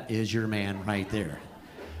voiceover, that is your man right there.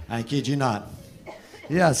 I kid you not.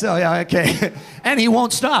 Yeah, okay. And he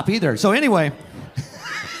won't stop either. So anyway,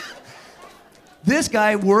 this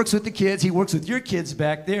guy works with the kids. He works with your kids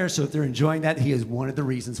back there. So if they're enjoying that, he is one of the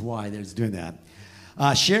reasons why they're doing that.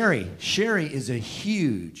 Sherry is a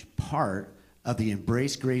huge part of the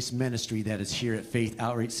Embrace Grace ministry that is here at Faith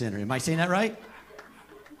Outreach Center. Am I saying that right?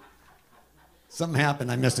 Something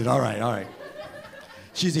happened. I missed it. All right.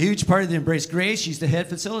 She's a huge part of the Embrace Grace. She's the head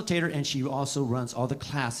facilitator, and she also runs all the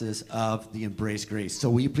classes of the Embrace Grace. So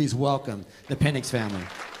will you please welcome the Penix family?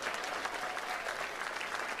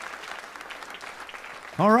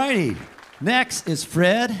 All righty. Next is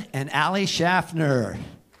Fred and Allie Schaffner.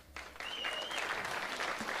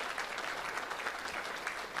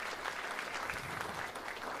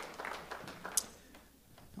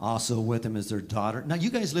 Also with them is their daughter. Now, you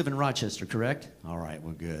guys live in Rochester, correct? All right,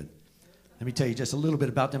 well, good. Let me tell you just a little bit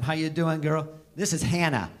about them. How you doing, girl? This is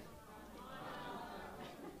Hannah.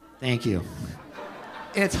 Thank you.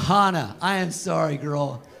 It's Hannah. I am sorry,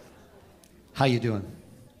 girl. How you doing?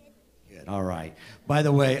 Good. All right. By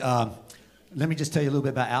the way, let me just tell you a little bit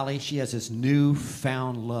about Allie. She has this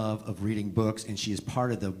newfound love of reading books, and she is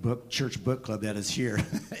part of the church book club that is here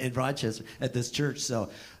in Rochester at this church. So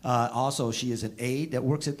also she is an aide that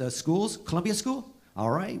works at the schools, Columbia School.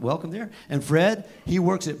 All right, welcome there. And Fred, he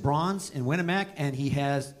works at Bronze in Winnemac, and he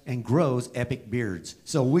has and grows epic beards.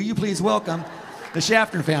 So will you please welcome the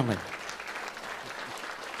Schaffner family.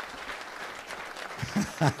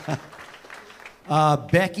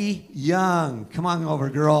 Becky Young, come on over,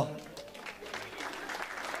 girl.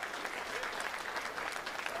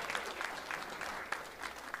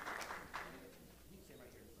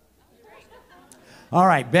 All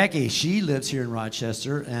right, Becky, she lives here in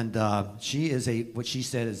Rochester, and she is what she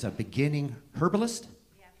said is a beginning herbalist.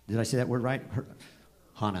 Yeah. Did I say that word right?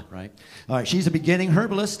 Hannah, right? All right, she's a beginning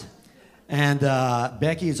herbalist, and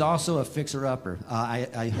Becky is also a fixer-upper.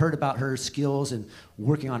 I heard about her skills in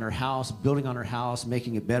working on her house, building on her house,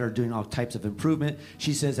 making it better, doing all types of improvement.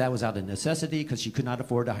 She says that was out of necessity because she could not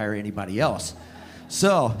afford to hire anybody else.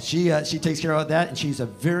 So she takes care of that, and she's a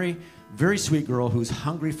very, very sweet girl who's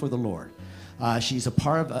hungry for the Lord. She's a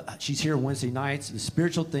part of, she's here Wednesday nights, the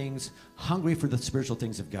spiritual things, hungry for the spiritual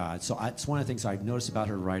things of God. So it's one of the things I've noticed about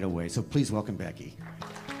her right away. So please welcome Becky.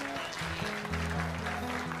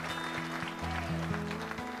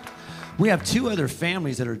 We have two other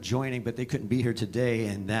families that are joining, but they couldn't be here today,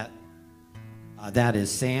 and that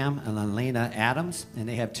is Sam and Elena Adams, and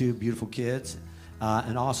they have two beautiful kids,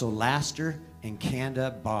 and also Laster and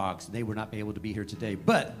Kanda Boggs. They were not able to be here today,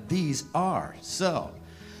 but these are. So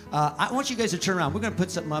I want you guys to turn around. We're going to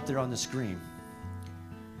put something up there on the screen.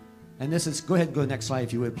 And this is, go ahead and go to the next slide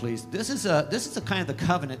if you would, please. This is a kind of the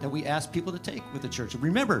covenant that we ask people to take with the church.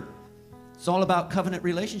 Remember, it's all about covenant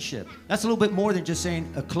relationship. That's a little bit more than just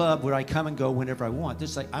saying a club where I come and go whenever I want. This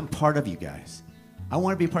is like, I'm part of you guys. I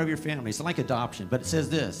want to be part of your family. It's like adoption, but it says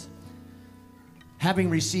this: having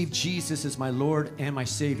received Jesus as my Lord and my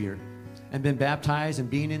Savior, and been baptized and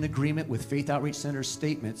being in agreement with Faith Outreach Center's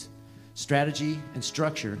statements, strategy, and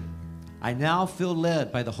structure, I now feel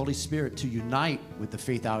led by the Holy Spirit to unite with the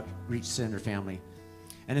Faith Outreach Center family.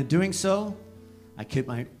 And in doing so, I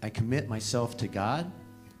commit myself to God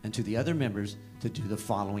and to the other members to do the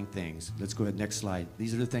following things. Let's go ahead, next slide.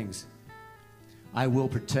 These are the things. I will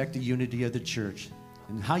protect the unity of the church.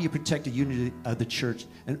 And how you protect the unity of the church,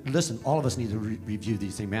 and listen, all of us need to review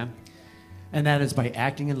these things, man. And that is by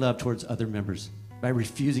acting in love towards other members, by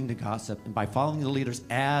refusing to gossip, and by following the leaders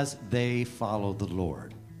as they follow the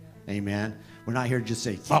Lord. Amen. We're not here to just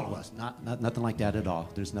say, follow us. Nothing like that at all.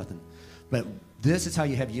 There's nothing. But this is how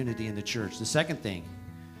you have unity in the church. The second thing,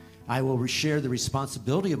 I will share the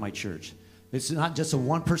responsibility of my church. It's not just a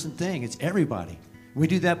one-person thing. It's everybody. We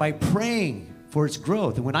do that by praying for its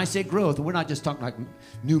growth. And when I say growth, we're not just talking like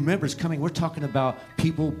new members coming. We're talking about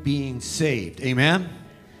people being saved. Amen?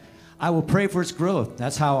 I will pray for its growth.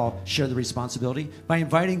 That's how I'll share the responsibility, by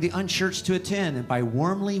inviting the unchurched to attend and by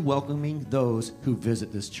warmly welcoming those who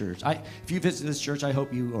visit this church. If you visit this church, I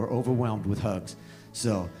hope you are overwhelmed with hugs.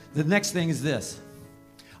 So the next thing is this.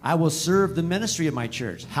 I will serve the ministry of my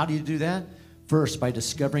church. How do you do that? First, by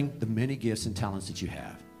discovering the many gifts and talents that you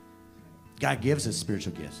have. God gives us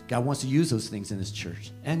spiritual gifts. God wants to use those things in His church.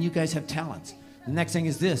 And you guys have talents. The next thing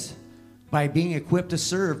is this. By being equipped to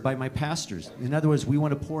serve by my pastors. In other words, we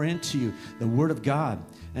want to pour into you the Word of God.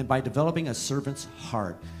 And by developing a servant's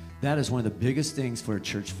heart. That is one of the biggest things for a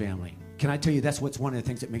church family. Can I tell you, that's what's one of the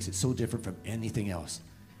things that makes it so different from anything else,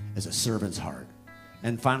 is a servant's heart.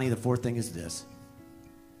 And finally, the fourth thing is this.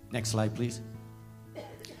 Next slide, please.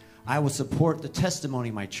 I will support the testimony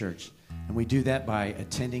of my church. And we do that by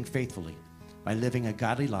attending faithfully, by living a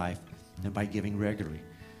godly life, and by giving regularly.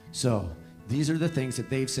 So these are the things that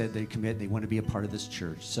they've said they commit. They want to be a part of this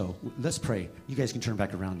church. So let's pray. You guys can turn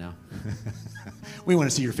back around now. We want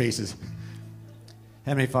to see your faces.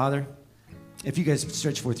 Heavenly Father, if you guys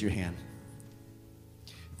stretch forth your hand.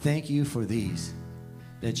 Thank you for these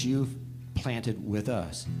that you've planted with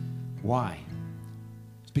us. Why?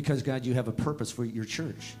 It's because, God, you have a purpose for your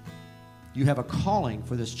church. You have a calling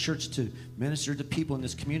for this church to minister to people in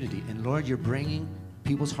this community. And Lord, you're bringing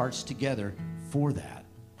people's hearts together for that.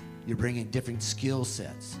 You're bringing different skill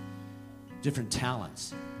sets, different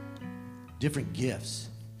talents, different gifts.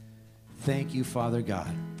 Thank you, Father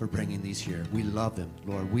God, for bringing these here. We love them,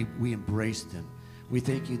 Lord. We embrace them. We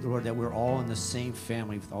thank you, Lord, that we're all in the same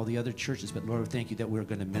family with all the other churches. But, Lord, thank you that we're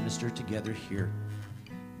going to minister together here.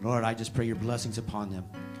 Lord, I just pray your blessings upon them.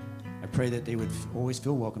 I pray that they would always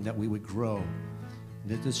feel welcome, that we would grow,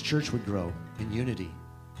 and that this church would grow in unity.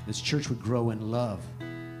 This church would grow in love,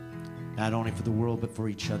 not only for the world, but for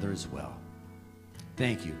each other as well.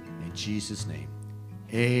 Thank you. In Jesus' name,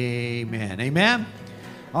 amen. Amen.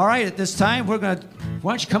 All right, at this time, why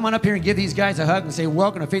don't you come on up here and give these guys a hug and say,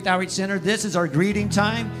 welcome to Faith Outreach Center. This is our greeting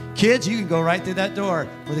time. Kids, you can go right through that door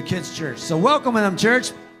for the kids' church. So welcome them,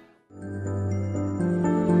 church.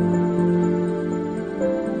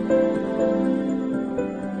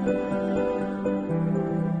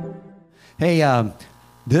 Hey,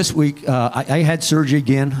 this week, I had surgery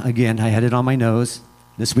again. I had it on my nose.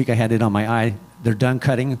 This week, I had it on my eye. They're done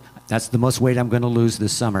cutting. That's the most weight I'm going to lose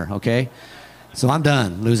this summer, okay? So I'm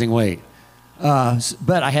done losing weight.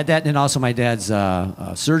 But I had that and also my dad's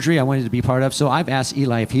surgery I wanted to be part of. So I've asked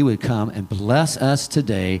Eli if he would come and bless us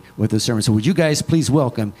today with a sermon. So would you guys please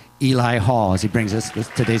welcome Eli Hall as he brings us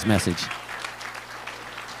today's message.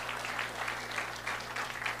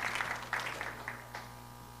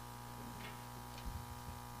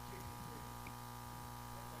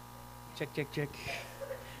 Check, check, check.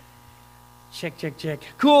 Check, check, check.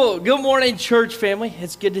 Cool. Good morning, church family.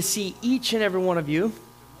 It's good to see each and every one of you.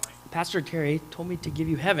 Pastor Terry told me to give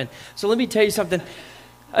you heaven. So let me tell you something.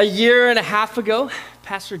 A year and a half ago,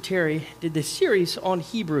 Pastor Terry did this series on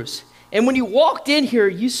Hebrews. And when you walked in here,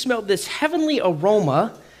 you smelled this heavenly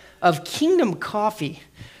aroma of kingdom coffee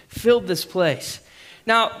filled this place.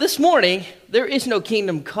 Now, this morning, there is no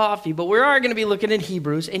kingdom coffee, but we are going to be looking at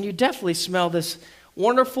Hebrews, and you definitely smell this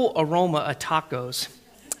wonderful aroma of tacos.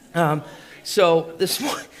 So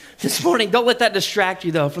this morning, don't let that distract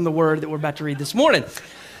you, though, from the word that we're about to read this morning.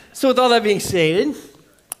 So with all that being said,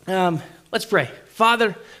 let's pray.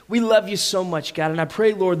 Father, we love you so much, God, and I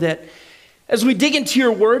pray, Lord, that as we dig into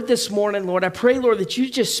your word this morning, Lord, I pray, Lord, that you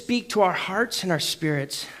just speak to our hearts and our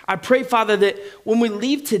spirits. I pray, Father, that when we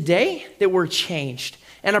leave today, that we're changed.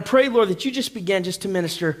 And I pray, Lord, that you just begin just to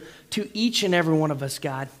minister to each and every one of us,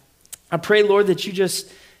 God. I pray, Lord, that you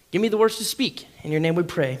just give me the words to speak. In your name we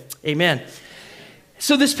pray. Amen.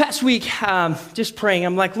 So this past week, just praying,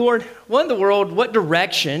 I'm like, Lord, what in the world, what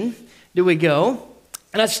direction do we go?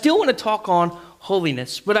 And I still want to talk on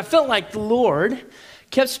holiness, but I felt like the Lord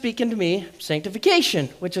kept speaking to me sanctification,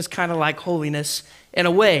 which is kind of like holiness in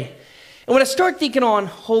a way. And when I start thinking on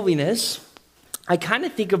holiness, I kind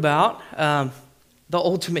of think about the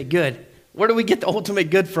ultimate good. Where do we get the ultimate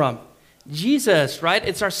good from? Jesus, right?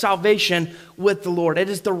 It's our salvation with the Lord. It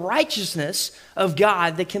is the righteousness of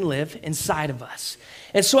God that can live inside of us.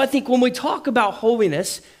 And so I think when we talk about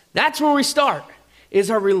holiness, that's where we start,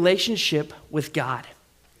 is our relationship with God.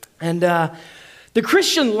 And the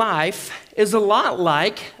Christian life is a lot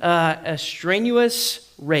like a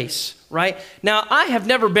strenuous race, right? Now, I have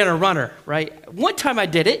never been a runner, right? One time I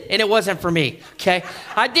did it, and it wasn't for me, okay?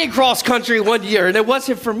 I did cross country one year, and it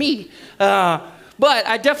wasn't for me. But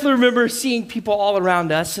I definitely remember seeing people all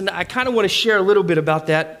around us, and I kind of want to share a little bit about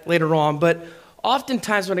that later on. But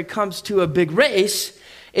oftentimes when it comes to a big race,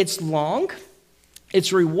 it's long,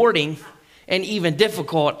 it's rewarding, and even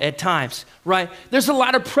difficult at times, right? There's a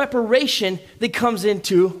lot of preparation that comes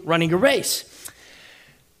into running a race.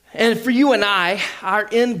 And for you and I, our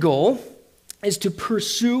end goal is to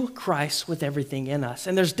pursue Christ with everything in us.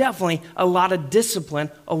 And there's definitely a lot of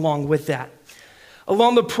discipline along with that.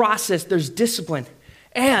 Along the process, there's discipline,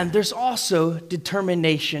 and there's also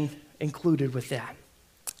determination included with that.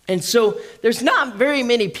 And so there's not very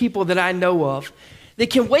many people that I know of that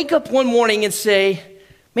can wake up one morning and say,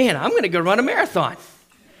 man, I'm going to go run a marathon.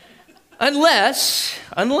 Unless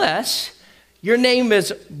your name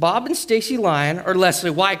is Bob and Stacy Lyon or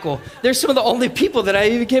Leslie Weichel. They're some of the only people that I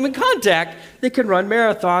even came in contact that can run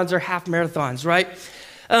marathons or half marathons, right?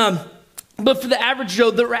 But for the average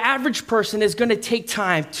Joe, the average person is going to take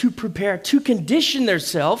time to prepare, to condition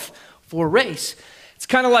themselves for a race. It's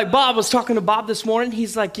kind of like Bob. I was talking to Bob this morning.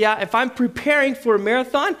 He's like, yeah, if I'm preparing for a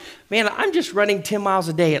marathon, man, I'm just running 10 miles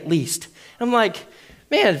a day at least. I'm like,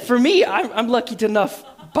 man, for me, I'm lucky to enough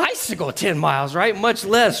bicycle 10 miles, right? Much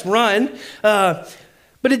less run. But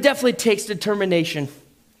it definitely takes determination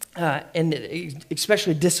and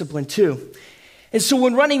especially discipline too. And so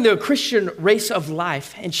when running the Christian race of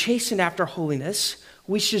life and chasing after holiness,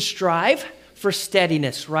 we should strive for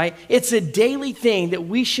steadiness, right? It's a daily thing that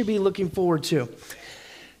we should be looking forward to.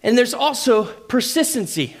 And there's also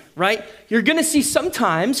persistency, right? You're going to see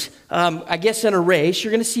sometimes, I guess in a race,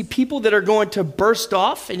 you're going to see people that are going to burst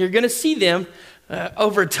off, and you're going to see them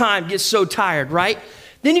over time get so tired, right?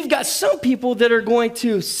 Then you've got some people that are going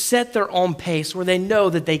to set their own pace where they know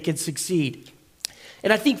that they can succeed.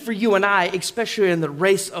 And I think for you and I, especially in the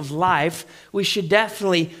race of life, we should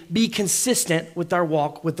definitely be consistent with our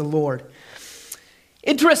walk with the Lord.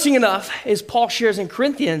 Interesting enough, is Paul shares in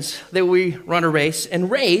Corinthians that we run a race,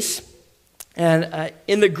 and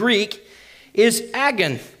in the Greek is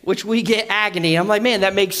agon, which we get agony. I'm like, man,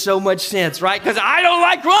 that makes so much sense, right? Because I don't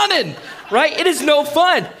like running, right? It is no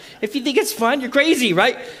fun. If you think it's fun, you're crazy,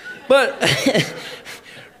 right? But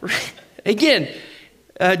again,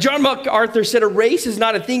 John MacArthur said a race is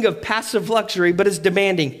not a thing of passive luxury, but is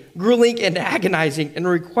demanding, grueling, and agonizing, and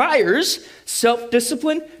requires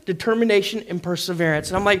self-discipline, determination, and perseverance.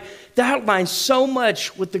 And I'm like, that aligns so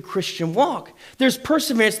much with the Christian walk. There's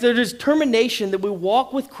perseverance, there's determination that we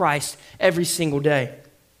walk with Christ every single day.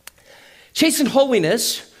 Chasing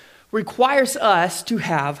holiness requires us to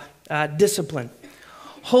have discipline.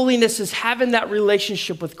 Holiness is having that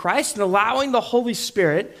relationship with Christ and allowing the Holy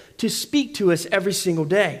Spirit to speak to us every single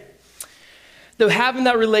day. Though having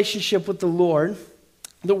that relationship with the Lord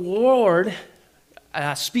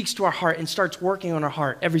speaks to our heart and starts working on our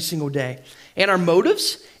heart every single day. And our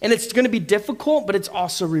motives, and it's going to be difficult, but it's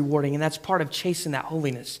also rewarding, and that's part of chasing that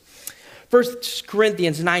holiness. 1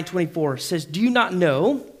 Corinthians 9:24 says, do you not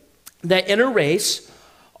know that in a race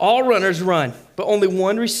all runners run, but only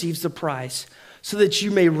one receives the prize? So that you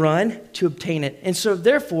may run to obtain it. And so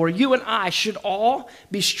therefore, you and I should all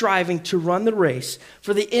be striving to run the race,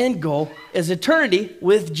 for the end goal is eternity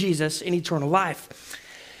with Jesus in eternal life.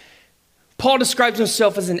 Paul describes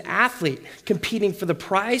himself as an athlete competing for the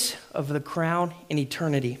prize of the crown in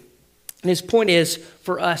eternity. And his point is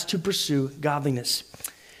for us to pursue godliness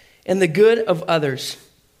and the good of others.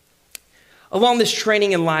 Along this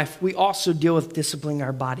training in life, we also deal with disciplining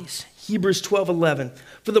our bodies. Hebrews 12:11.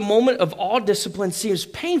 For the moment of all discipline seems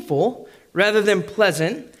painful rather than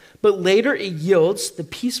pleasant, but later it yields the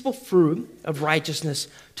peaceful fruit of righteousness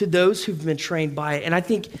to those who've been trained by it. And I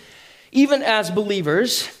think even as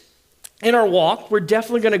believers in our walk, we're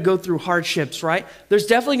definitely going to go through hardships, right? There's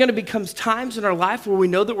definitely going to become times in our life where we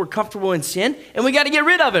know that we're comfortable in sin and we got to get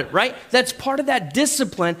rid of it, right? That's part of that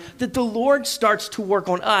discipline that the Lord starts to work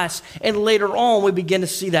on us, and later on we begin to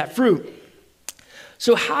see that fruit.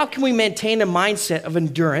 So how can we maintain a mindset of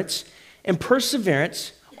endurance and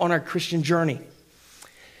perseverance on our Christian journey?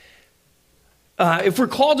 If we're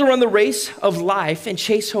called to run the race of life and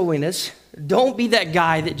chase holiness, don't be that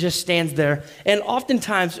guy that just stands there. And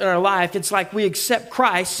oftentimes in our life, it's like we accept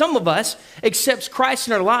Christ. Some of us accepts Christ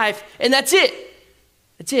in our life, and that's it.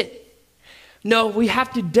 That's it. No, we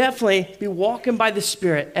have to definitely be walking by the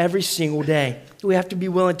Spirit every single day. We have to be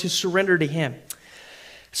willing to surrender to Him.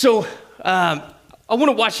 So, I want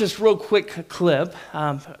to watch this real quick clip.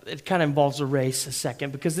 It kind of involves a race a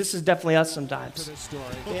second, because this is definitely us sometimes.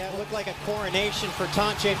 Yeah, it looked like a coronation for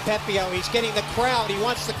Tonche Pepio. He's getting the crowd. He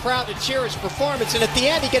wants the crowd to cheer his performance, and at the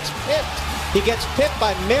end he gets pipped. He gets pipped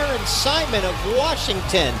by Marin Simon of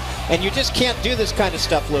Washington. And you just can't do this kind of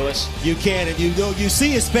stuff, Lewis. You can, and you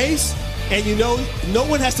see his face, and you know no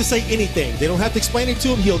one has to say anything. They don't have to explain it to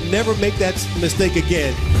him. He'll never make that mistake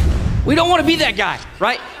again. We don't want to be that guy,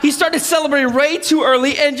 right? He started celebrating way too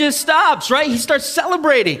early and just stops, right? He starts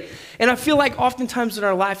celebrating. And I feel like oftentimes in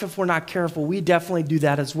our life, if we're not careful, we definitely do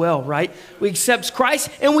that as well, right? We accept Christ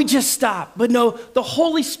and we just stop. But no, the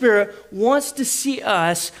Holy Spirit wants to see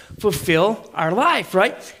us fulfill our life,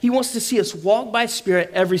 right? He wants to see us walk by Spirit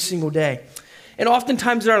every single day. And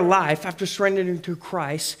oftentimes in our life, after surrendering to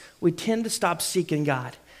Christ, we tend to stop seeking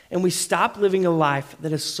God. And we stop living a life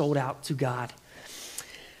that is sold out to God.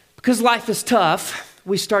 Because life is tough,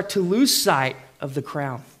 we start to lose sight of the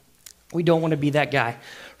crown. We don't want to be that guy,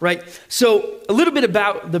 right? So a little bit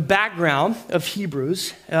about the background of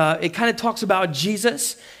Hebrews. It kind of talks about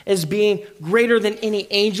Jesus as being greater than any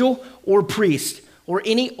angel or priest or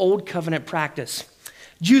any old covenant practice.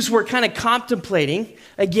 Jews were kind of contemplating,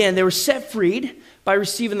 again, they were set freed by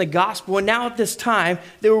receiving the gospel, and now at this time,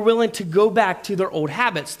 they were willing to go back to their old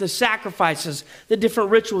habits, the sacrifices, the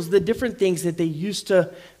different rituals, the different things that they used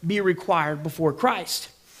to be required before Christ.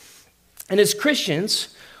 And as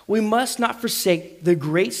Christians, we must not forsake the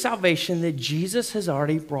great salvation that Jesus has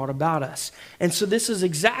already brought about us. And so this is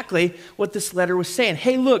exactly what this letter was saying.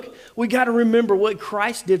 Hey, look, we got to remember what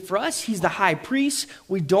Christ did for us. He's the high priest.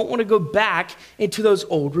 We don't want to go back into those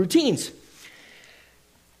old routines.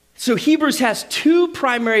 So Hebrews has two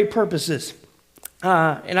primary purposes,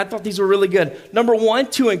 and I thought these were really good. Number one,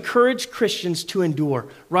 to encourage Christians to endure,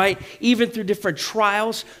 right? Even through different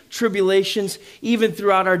trials, tribulations, even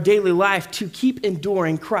throughout our daily life, to keep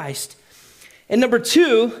enduring Christ. And number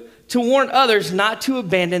two, to warn others not to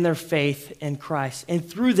abandon their faith in Christ. And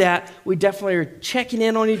through that, we definitely are checking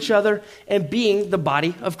in on each other and being the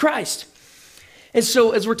body of Christ. And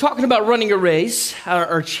so as we're talking about running a race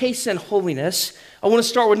or chasing holiness, I want to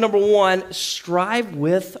start with number one, strive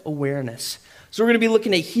with awareness. So we're going to be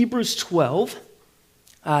looking at Hebrews 12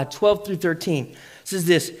 through 13. It says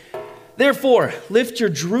this, therefore, lift your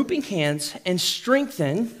drooping hands and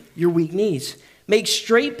strengthen your weak knees. Make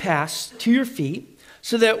straight paths to your feet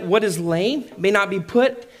so that what is lame may not be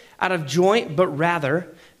put out of joint, but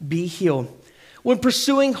rather be healed. When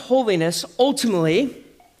pursuing holiness, ultimately,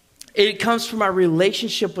 it comes from our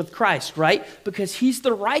relationship with Christ, right? Because he's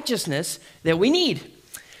the righteousness that we need.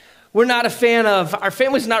 We're not a fan of, our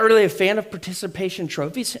family's not really a fan of participation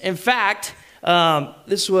trophies. In fact,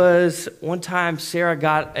 this was one time Sarah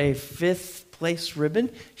got a 5th place ribbon.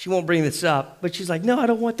 She won't bring this up, but she's like, no, I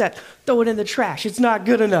don't want that. Throw it in the trash. It's not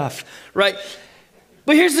good enough, right?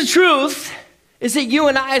 But here's the truth, is that you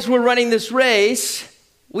and I, as we're running this race,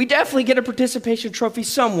 we definitely get a participation trophy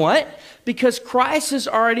somewhat, because Christ has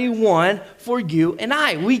already won for you and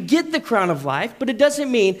I. We get the crown of life, but it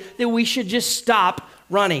doesn't mean that we should just stop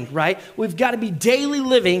running, right? We've got to be daily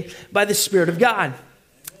living by the Spirit of God.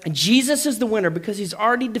 And Jesus is the winner because he's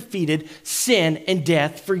already defeated sin and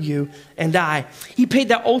death for you and I. He paid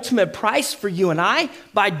that ultimate price for you and I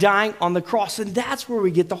by dying on the cross, and that's where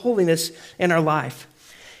we get the holiness in our life.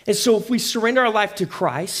 And so if we surrender our life to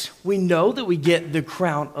Christ, we know that we get the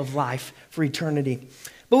crown of life for eternity.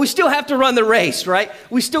 But we still have to run the race, right?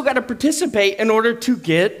 We still got to participate in order to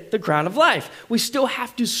get the crown of life. We still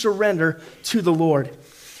have to surrender to the Lord.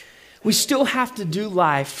 We still have to do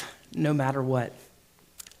life no matter what.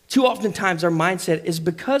 Too oftentimes our mindset is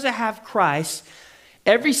because I have Christ,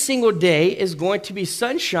 every single day is going to be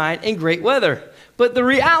sunshine and great weather. But the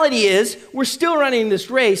reality is we're still running this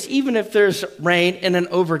race even if there's rain and an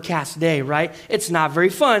overcast day, right? It's not very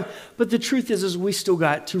fun, but the truth is we still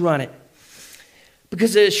got to run it.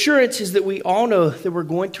 Because the assurance is that we all know that we're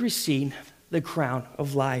going to receive the crown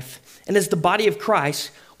of life. And as the body of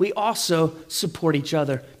Christ, we also support each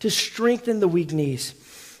other to strengthen the weak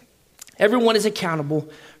knees. Everyone is accountable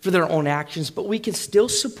for their own actions, but we can still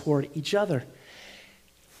support each other.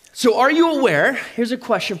 So are you aware, here's a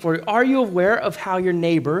question for you, are you aware of how your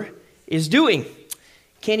neighbor is doing?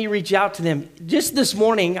 Can you reach out to them? Just this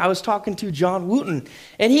morning, I was talking to John Wooten,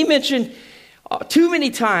 and he mentioned too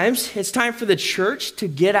many times it's time for the church to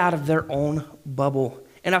get out of their own bubble.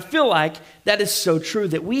 And I feel like that is so true,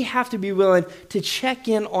 that we have to be willing to check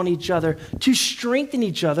in on each other, to strengthen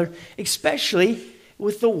each other, especially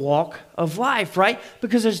with the walk of life, right?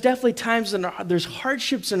 Because there's definitely times when there's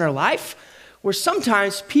hardships in our life where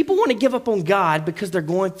sometimes people want to give up on God because they're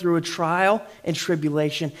going through a trial and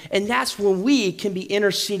tribulation. And that's when we can be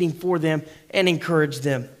interceding for them and encourage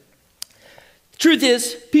them. Truth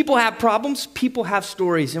is, people have problems, people have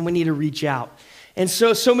stories, and we need to reach out. And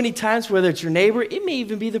so many times, whether it's your neighbor, it may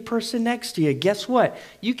even be the person next to you. Guess what?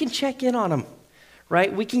 You can check in on them,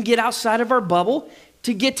 right? We can get outside of our bubble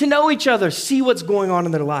to get to know each other, see what's going on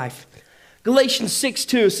in their life. Galatians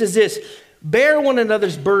 6:2 says this, bear one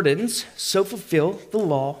another's burdens, so fulfill the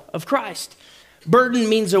law of Christ. Burden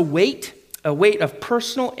means a weight of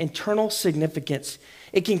personal, internal significance.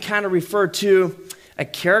 It can kind of refer to a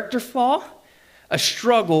character flaw, a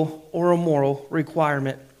struggle, or a moral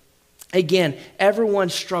requirement. Again, everyone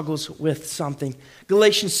struggles with something.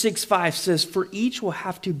 Galatians 6:5 says, for each will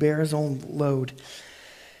have to bear his own load.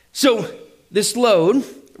 So this load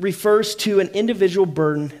refers to an individual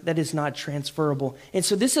burden that is not transferable. And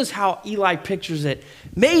so this is how Eli pictures it.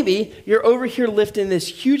 Maybe you're over here lifting this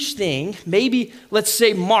huge thing. Maybe, let's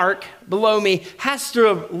say Mark below me has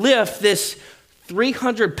to lift this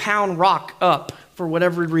 300-pound rock up for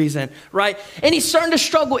whatever reason, right? And he's starting to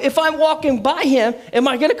struggle. If I'm walking by him, am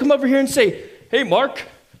I going to come over here and say, hey, Mark,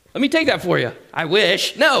 let me take that for you? I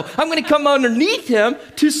wish. No, I'm going to come underneath him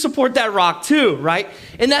to support that rock too, right?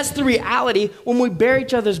 And that's the reality. When we bear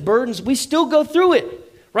each other's burdens, we still go through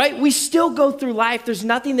it, right? We still go through life. There's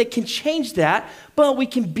nothing that can change that, but we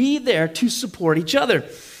can be there to support each other.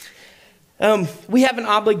 We have an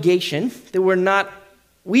obligation that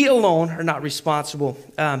we alone are not responsible.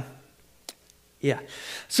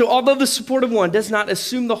 So although the supportive one does not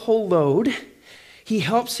assume the whole load, he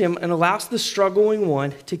helps him and allows the struggling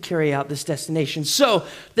one to carry out this destination. So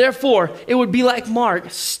therefore, it would be like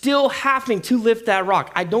Mark still having to lift that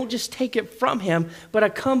rock. I don't just take it from him, but I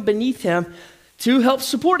come beneath him to help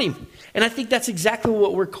support him. And I think that's exactly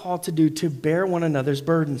what we're called to do, to bear one another's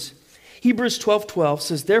burdens. Hebrews 12:12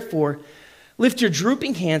 says, therefore, lift your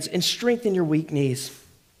drooping hands and strengthen your weak knees.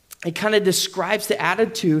 It kind of describes the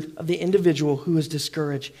attitude of the individual who is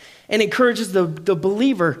discouraged and encourages the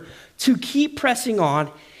believer to keep pressing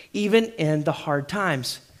on even in the hard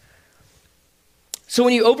times. So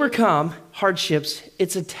when you overcome hardships,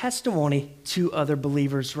 it's a testimony to other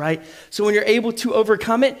believers, right? So when you're able to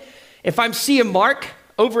overcome it, if I'm seeing Mark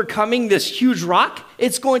overcoming this huge rock,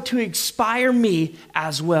 it's going to inspire me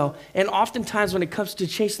as well. And oftentimes when it comes to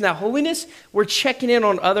chasing that holiness, we're checking in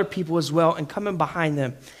on other people as well and coming behind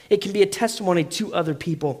them. It can be a testimony to other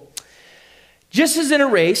people. Just as in a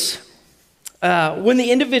race, when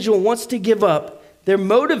the individual wants to give up, they're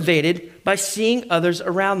motivated by seeing others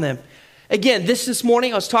around them. Again, this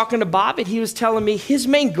morning I was talking to Bob and he was telling me his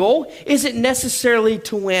main goal isn't necessarily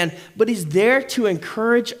to win, but he's there to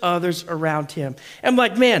encourage others around him. And I'm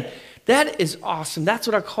like, man, that is awesome. That's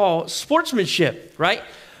what I call sportsmanship, right?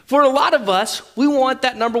 For a lot of us, we want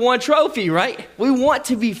that number one trophy, right? We want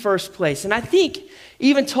to be first place. And I think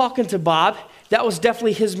even talking to Bob, that was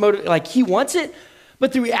definitely his motive. Like, he wants it.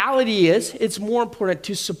 But the reality is, it's more important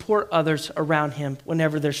to support others around him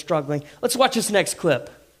whenever they're struggling. Let's watch this next clip.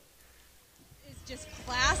 It's just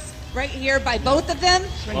class right here by both of them.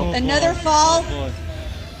 Another fall.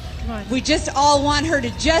 We just all want her to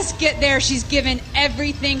just get there. She's given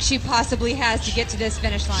everything she possibly has to get to this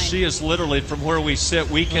finish line. She is literally, from where we sit,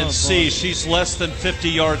 we can see she's less than 50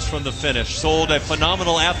 yards from the finish. Sold, a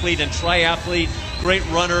phenomenal athlete and triathlete, great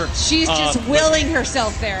runner. She's just willing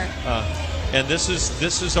herself there. And this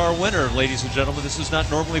is our winner, ladies and gentlemen. This is not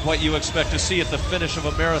normally what you expect to see at the finish of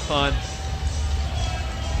a marathon.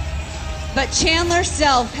 But Chandler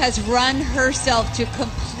Self has run herself to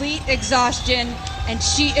complete exhaustion, and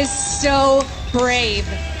she is so brave.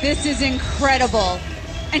 This is incredible.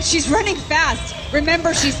 And she's running fast.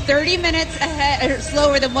 Remember, she's 30 minutes ahead, or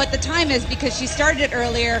slower than what the time is because she started it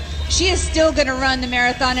earlier. She is still going to run the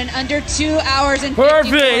marathon in under 2 hours and 54 minutes.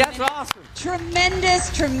 Perfect. That's awesome.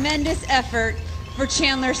 Tremendous effort for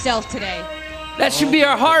Chandler Self today. That should be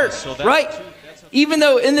our heart, right? Even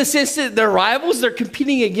though in this instant they're rivals, they're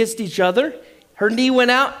competing against each other. Her knee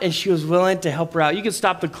went out and she was willing to help her out. You can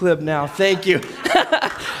stop the clip now. Thank you.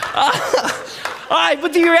 All right,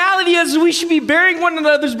 but the reality is we should be bearing one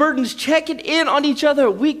another's burdens, checking in on each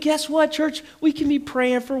other. Guess what, church? We can be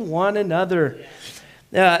praying for one another.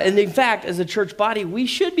 And in fact, as a church body, we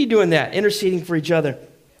should be doing that, interceding for each other.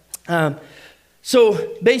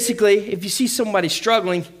 So basically, if you see somebody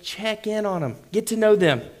struggling, check in on them, get to know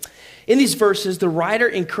them. In these verses, the writer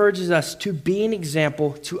encourages us to be an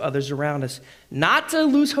example to others around us, not to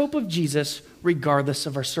lose hope of Jesus regardless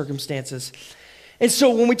of our circumstances. And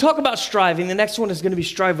so when we talk about striving, the next one is going to be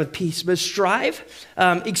strive with peace. But strive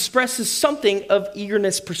expresses something of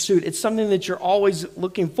eagerness pursuit. It's something that you're always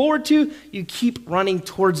looking forward to. You keep running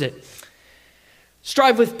towards it.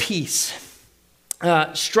 Strive with peace.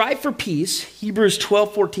 Strive for peace. Hebrews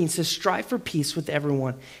 12:14 says, strive for peace with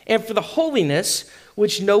everyone and for the holiness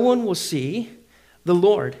which no one will see the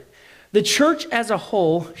Lord. The church as a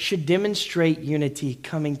whole should demonstrate unity,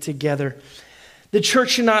 coming together. The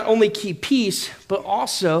church should not only keep peace, but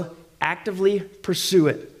also actively pursue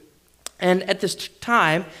it. And at this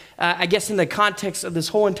time, I guess in the context of this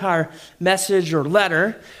whole entire message or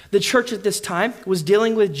letter, the church at this time was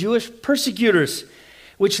dealing with Jewish persecutors,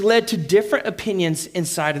 which led to different opinions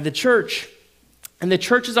inside of the church. And the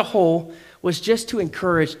church as a whole was just to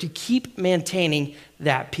encourage to keep maintaining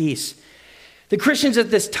that peace. The Christians at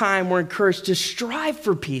this time were encouraged to strive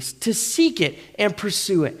for peace, to seek it and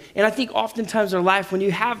pursue it. And I think oftentimes in our life, when you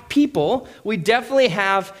have people, we definitely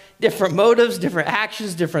have different motives, different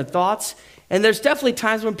actions, different thoughts. And there's definitely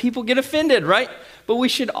times when people get offended, right? But we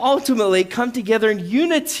should ultimately come together in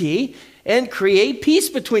unity and create peace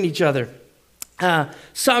between each other.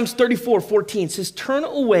 Psalms 34:14 says, turn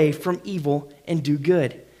away from evil and do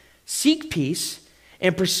good. Seek peace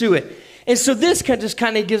and pursue it. And so this just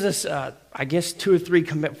kind of gives us, I guess, 2 or 3,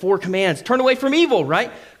 4 commands. Turn away from evil,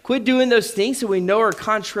 right? Quit doing those things that we know are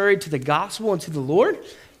contrary to the gospel and to the Lord.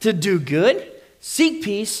 To do good, seek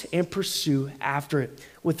peace, and pursue after it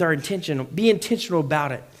with our intention. Be intentional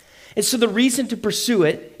about it. And so the reason to pursue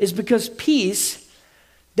it is because peace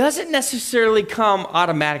doesn't necessarily come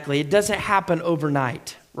automatically. It doesn't happen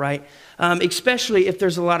overnight, right? Especially if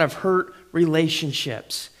there's a lot of hurt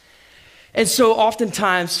relationships. And so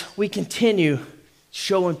oftentimes we continue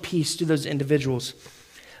showing peace to those individuals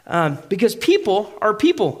because people are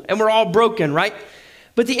people and we're all broken, right?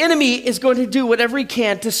 But the enemy is going to do whatever he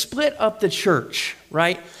can to split up the church,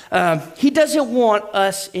 right? He doesn't want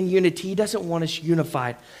us in unity. He doesn't want us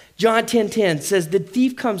unified. John 10:10 says, the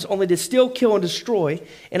thief comes only to steal, kill, and destroy,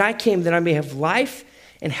 and I came that I may have life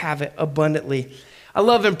and have it abundantly. I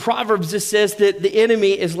love in Proverbs, it says that the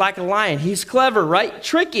enemy is like a lion. He's clever, right?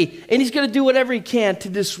 Tricky. And he's going to do whatever he can to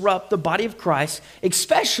disrupt the body of Christ,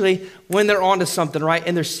 especially when they're onto something, right?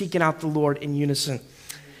 And they're seeking out the Lord in unison.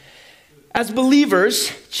 As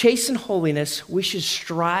believers, chasing holiness, we should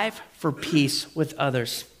strive for peace with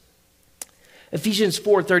others. Ephesians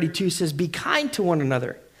 4:32 says, be kind to one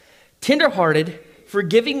another, tenderhearted,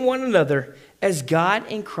 forgiving one another, as God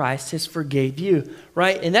in Christ has forgave you,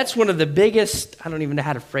 right? And that's one of the biggest, I don't even know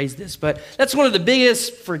how to phrase this, but that's one of the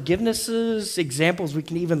biggest forgivenesses, examples we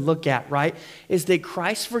can even look at, right? Is that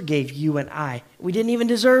Christ forgave you and I. We didn't even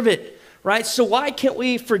deserve it, right? So why can't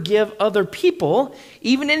we forgive other people,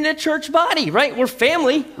 even in the church body, right? We're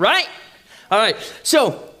family, right? All right,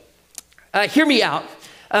 so hear me out.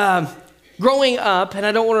 Growing up, and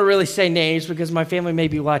I don't want to really say names because my family may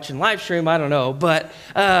be watching live stream, I don't know, but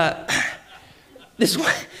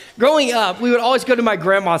growing up, we would always go to my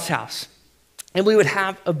grandma's house, and we would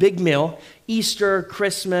have a big meal, Easter,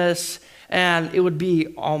 Christmas, and it would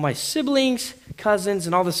be all my siblings, cousins,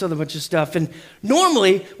 and all this other bunch of stuff. And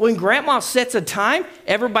normally, when grandma sets a time,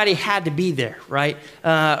 everybody had to be there, right?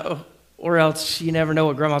 Or else you never know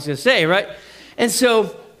what grandma's going to say, right? And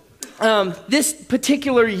so this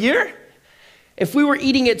particular year, if we were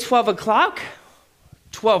eating at 12 o'clock,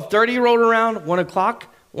 12:30 rolled around, 1 o'clock,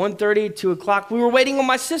 1:30, 2 o'clock. We were waiting on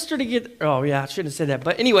my sister to get, oh yeah, I shouldn't have said that.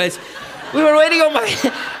 But anyways, we were waiting on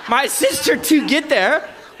my sister to get there.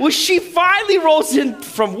 Well, she finally rolls in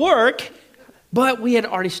from work, but we had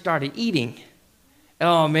already started eating.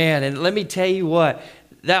 Oh man, and let me tell you what,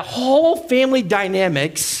 that whole family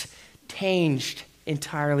dynamics changed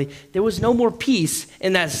entirely. There was no more peace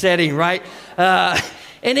in that setting, right?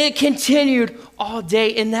 And it continued all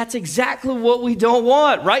day, and that's exactly what we don't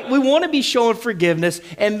want, right? We want to be showing forgiveness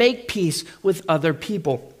and make peace with other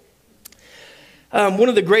people. One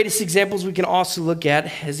of the greatest examples we can also look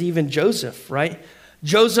at is even Joseph, right?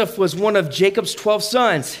 Joseph was one of Jacob's 12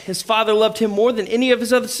 sons. His father loved him more than any of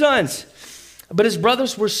his other sons. But his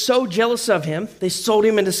brothers were so jealous of him, they sold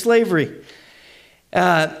him into slavery.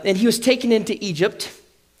 And he was taken into Egypt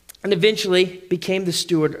and eventually became the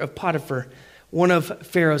steward of Potiphar, one of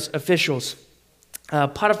Pharaoh's officials.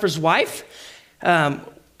 Potiphar's wife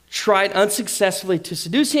tried unsuccessfully to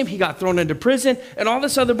seduce him. He got thrown into prison and all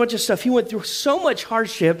this other bunch of stuff. He went through so much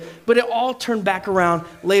hardship, but it all turned back around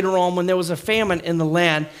later on when there was a famine in the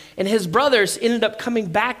land. And his brothers ended up coming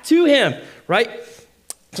back to him, right?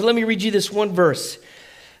 So let me read you this one verse.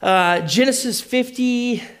 Genesis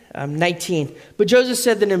 50, 19. But Joseph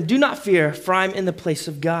said to them, "Do not fear, for I am in the place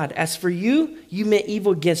of God. As for you, you meant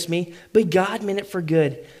evil against me, but God meant it for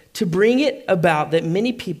good, to bring it about that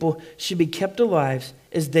many people should be kept alive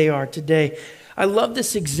as they are today." I love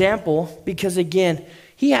this example because, again,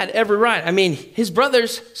 he had every right. I mean, his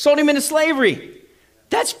brothers sold him into slavery.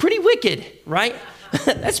 That's pretty wicked, right?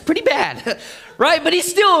 That's pretty bad, right? But he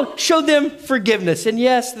still showed them forgiveness. And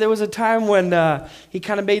yes, there was a time when he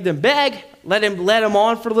kind of made them beg, let him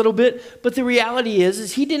on for a little bit. But the reality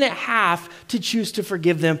is he didn't have to choose to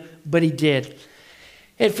forgive them, but he did.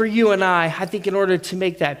 And for you and I think in order to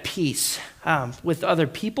make that peace with other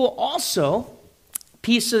people, also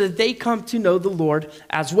peace so that they come to know the Lord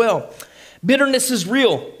as well. Bitterness is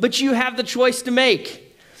real, but you have the choice to make.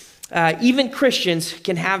 Even Christians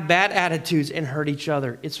can have bad attitudes and hurt each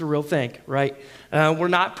other. It's a real thing, right? We're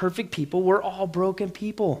not perfect people. We're all broken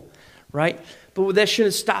people, right? But that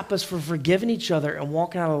shouldn't stop us from forgiving each other and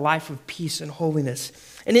walking out a life of peace and holiness.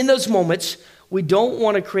 And in those moments, we don't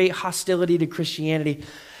want to create hostility to Christianity.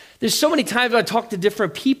 There's so many times I talk to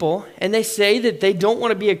different people, and they say that they don't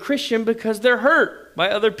want to be a Christian because they're hurt by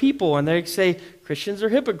other people. And they say Christians are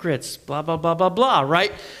hypocrites, blah, blah, blah, blah, blah,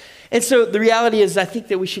 right? And so the reality is I think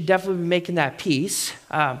that we should definitely be making that peace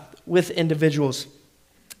with individuals.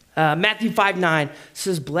 Matthew 5:9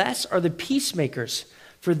 says, "Blessed are the peacemakers,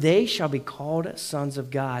 for they shall be called sons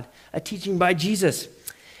of God," a teaching by Jesus.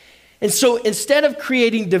 And so instead of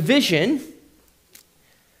creating division,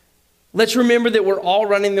 let's remember that we're all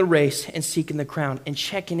running the race and seeking the crown and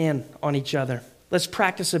checking in on each other. Let's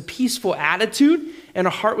practice a peaceful attitude and a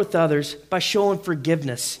heart with others by showing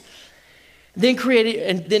forgiveness. Then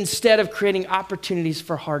instead of creating opportunities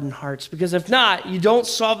for hardened hearts. Because if not, you don't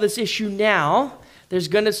solve this issue now, there's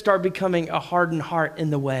going to start becoming a hardened heart in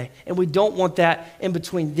the way. And we don't want that in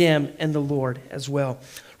between them and the Lord as well.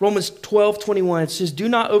 Romans 12:21 says, "Do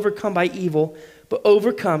not overcome by evil, but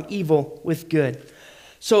overcome evil with good."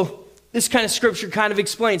 So this kind of scripture kind of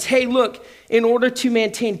explains, hey, look, in order to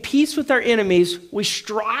maintain peace with our enemies, we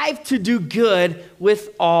strive to do good with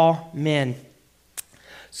all men.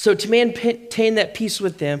 So to maintain that peace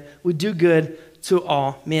with them, we do good to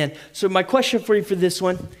all men. So my question for you for this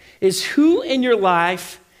one is, who in your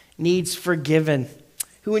life needs forgiven?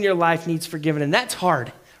 Who in your life needs forgiven? And that's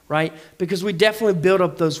hard, right? Because we definitely build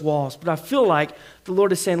up those walls. But I feel like the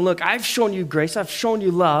Lord is saying, look, I've shown you grace. I've shown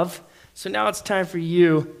you love. So now it's time for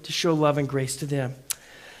you to show love and grace to them.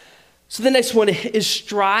 So the next one is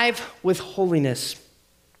strive with holiness.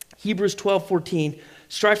 Hebrews 12:14.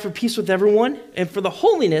 Strive for peace with everyone and for the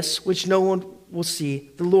holiness which no one will see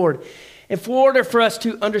the Lord. And for order for us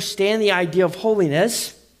to understand the idea of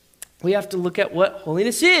holiness, we have to look at what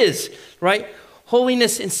holiness is, right?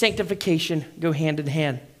 Holiness and sanctification go hand in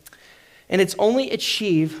hand. And it's only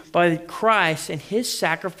achieved by Christ and his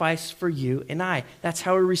sacrifice for you and I. That's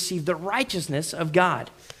how we receive the righteousness of God.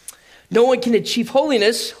 No one can achieve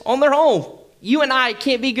holiness on their own. You and I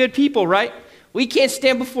can't be good people, right? We can't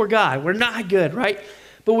stand before God. We're not good, right?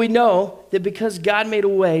 But we know that because God made a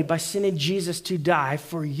way by sending Jesus to die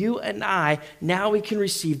for you and I, now we can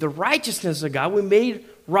receive the righteousness of God. We made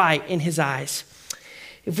right in his eyes.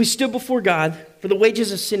 If we stood before God, for the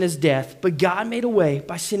wages of sin is death, but God made a way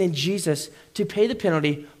by sending Jesus to pay the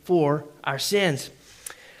penalty for our sins.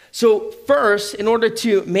 So first, in order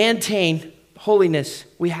to maintain holiness,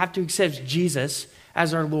 we have to accept Jesus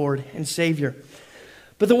as our Lord and Savior.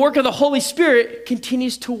 But the work of the Holy Spirit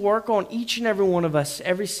continues to work on each and every one of us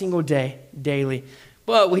every single day, daily.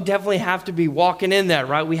 But we definitely have to be walking in that,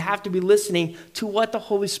 right? We have to be listening to what the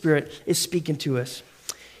Holy Spirit is speaking to us.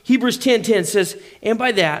 Hebrews 10:10 says, "And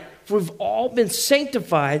by that, we've all been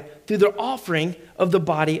sanctified through the offering of the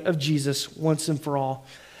body of Jesus once and for all."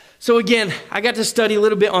 So again, I got to study a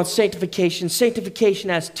little bit on sanctification.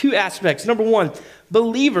 Sanctification has two aspects. Number one,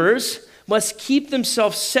 believers must keep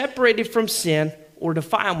themselves separated from sin or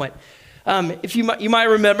defilement. If you might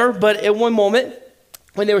remember, but at one moment,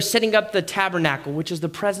 when they were setting up the tabernacle, which is the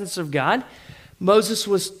presence of God, Moses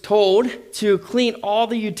was told to clean all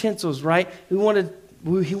the utensils, right?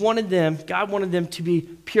 God wanted them to be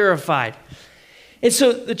purified. And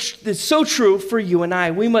so it's so true for you and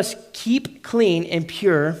I. We must keep clean and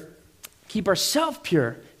pure, keep ourselves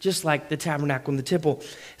pure, just like the tabernacle and the temple.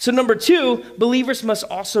 So number two, believers must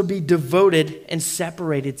also be devoted and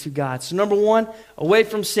separated to God. So number one, away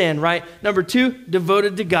from sin, right? Number two,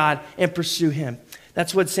 devoted to God and pursue him.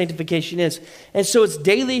 That's what sanctification is. And so it's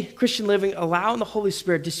daily Christian living, allowing the Holy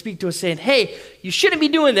Spirit to speak to us saying, hey, you shouldn't be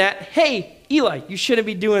doing that. Hey, Eli, you shouldn't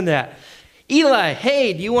be doing that. Eli,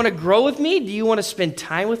 hey, do you want to grow with me? Do you want to spend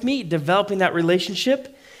time with me? Developing that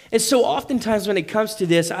relationship. And so oftentimes when it comes to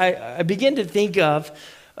this, I begin to think of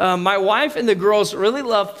my wife and the girls really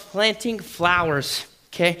love planting flowers,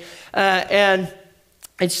 okay? And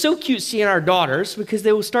it's so cute seeing our daughters because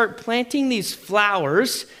they will start planting these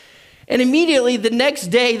flowers, and immediately the next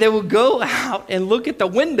day they will go out and look at the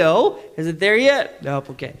window. Is it there yet? Nope,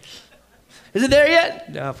 okay. Is it there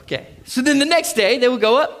yet? No, okay. So then the next day, they would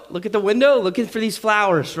go up, look at the window, looking for these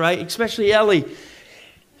flowers, right? Especially Ellie.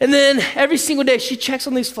 And then every single day, she checks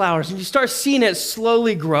on these flowers, and you start seeing it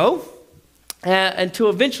slowly grow until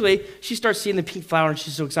eventually she starts seeing the pink flower, and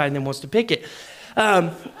she's so excited and then wants to pick it.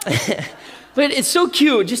 But it's so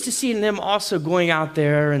cute just to see them also going out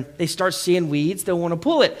there, and they start seeing weeds, they'll want to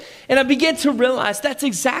pull it. And I begin to realize that's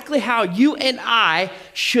exactly how you and I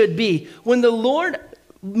should be. When the Lord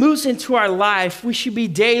moves into our life, we should be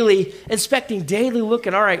daily inspecting, daily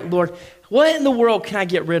looking, all right, Lord, what in the world can I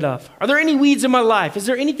get rid of? Are there any weeds in my life? Is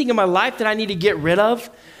there anything in my life that I need to get rid of?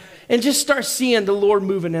 And just start seeing the Lord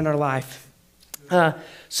moving in our life.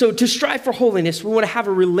 So to strive for holiness, we want to have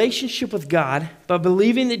a relationship with God by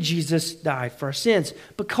believing that Jesus died for our sins,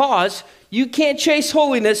 because you can't chase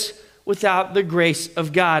holiness without the grace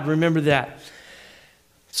of God. Remember that.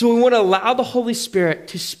 So we want to allow the Holy Spirit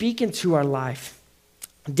to speak into our life.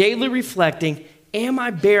 Daily reflecting, am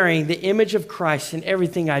I bearing the image of Christ in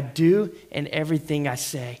everything I do and everything I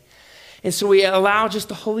say? And so we allow just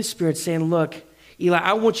the Holy Spirit saying, look, Eli,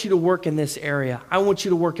 I want you to work in this area. I want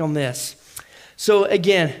you to work on this. So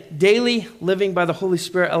again, daily living by the Holy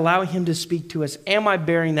Spirit, allowing him to speak to us. Am I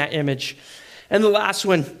bearing that image? And the last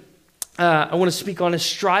one I want to speak on is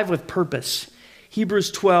strive with purpose.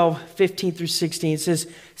 Hebrews 12, 15 through 16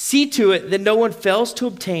 says, see to it that no one fails to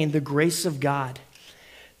obtain the grace of God,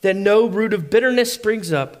 that no root of bitterness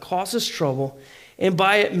springs up, causes trouble, and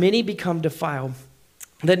by it many become defiled.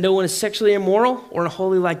 That no one is sexually immoral or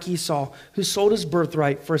unholy like Esau, who sold his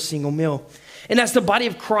birthright for a single meal. And as the body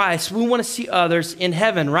of Christ, we want to see others in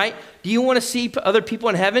heaven, right? Do you want to see other people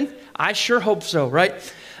in heaven? I sure hope so, right?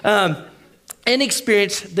 And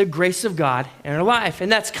experience the grace of God in our life.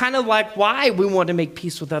 And that's kind of like why we want to make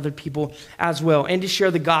peace with other people as well, and to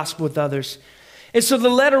share the gospel with others. And so the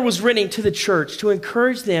letter was written to the church to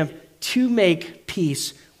encourage them to make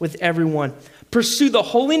peace with everyone. Pursue the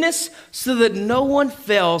holiness so that no one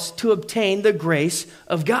fails to obtain the grace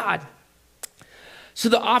of God. So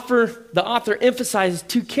the author emphasizes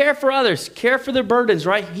to care for others, care for their burdens,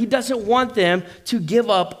 right? He doesn't want them to give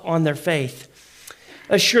up on their faith.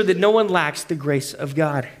 Assure that no one lacks the grace of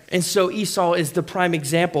God. And so Esau is the prime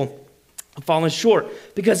example of falling short,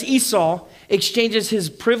 because Esau exchanges his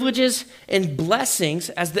privileges and blessings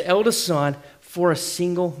as the eldest son for a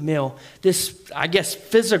single meal. This, I guess,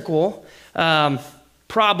 physical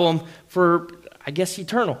problem for, I guess,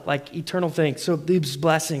 eternal things. So these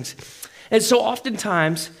blessings. And so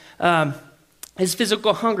oftentimes, his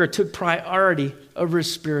physical hunger took priority over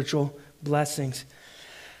his spiritual blessings.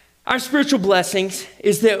 Our spiritual blessings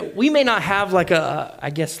is that we may not have like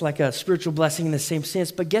a spiritual blessing in the same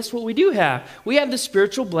sense, but guess what we do have? We have the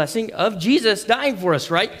spiritual blessing of Jesus dying for us,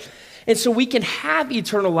 right? And so we can have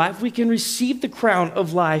eternal life. We can receive the crown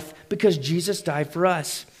of life because Jesus died for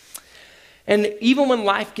us. And even when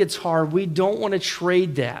life gets hard, we don't want to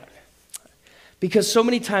trade that. Because so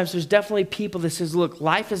many times there's definitely people that says, look,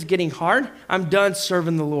 life is getting hard. I'm done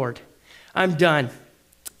serving the Lord. I'm done.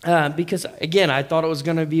 Because, again, I thought it was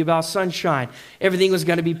going to be about sunshine. Everything was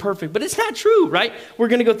going to be perfect. But it's not true, right? We're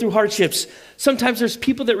going to go through hardships. Sometimes there's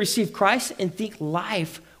people that receive Christ and think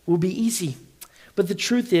life will be easy. But the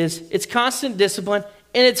truth is, it's constant discipline,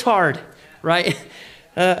 and it's hard, right?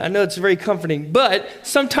 I know it's very comforting. But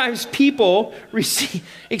sometimes people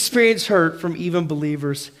experience hurt from even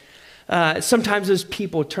believers. Sometimes those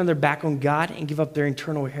people turn their back on God and give up their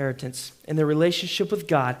eternal inheritance and their relationship with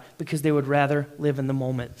God because they would rather live in the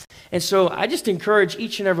moment. And so I just encourage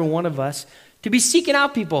each and every one of us to be seeking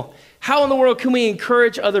out people. How in the world can we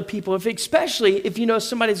encourage other people, especially if you know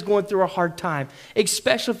somebody's going through a hard time,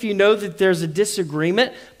 especially if you know that there's a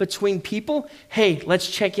disagreement between people? Hey, let's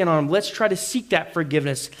check in on them. Let's try to seek that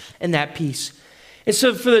forgiveness and that peace. And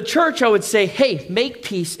so for the church, I would say, hey, make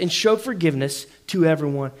peace and show forgiveness to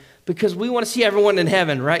everyone, because we want to see everyone in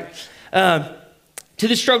heaven, right? To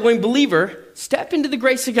the struggling believer, step into the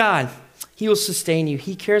grace of God. He will sustain you.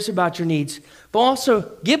 He cares about your needs. But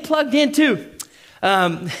also, get plugged in too.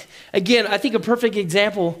 Again, I think a perfect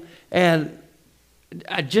example, and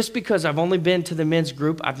just because I've only been to the men's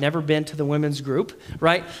group, I've never been to the women's group,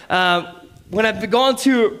 right? When I've gone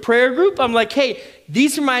to a prayer group, I'm like, hey,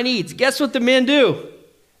 these are my needs. Guess what the men do?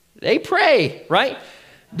 They pray, right?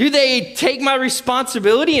 Do they take my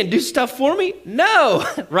responsibility and do stuff for me? No,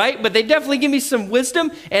 right? But they definitely give me some wisdom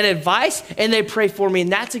and advice, and they pray for me,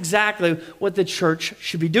 and that's exactly what the church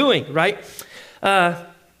should be doing, right? And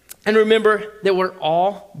remember that we're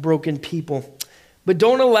all broken people, but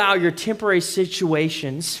don't allow your temporary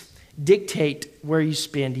situations dictate where you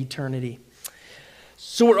spend eternity.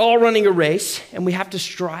 So we're all running a race, and we have to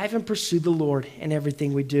strive and pursue the Lord in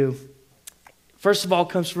everything we do. First of all, it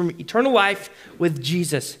comes from eternal life with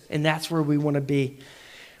Jesus, and that's where we want to be.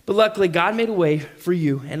 But luckily, God made a way for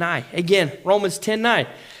you and I. Again, Romans 10:9.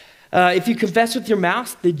 If you confess with your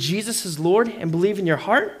mouth that Jesus is Lord and believe in your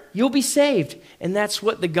heart, you'll be saved. And that's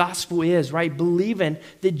what the gospel is, right? Believing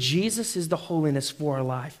that Jesus is the holiness for our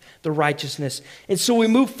life, the righteousness. And so we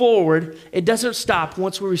move forward. It doesn't stop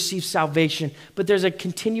once we receive salvation, but there's a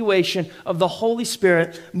continuation of the Holy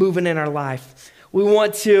Spirit moving in our life. We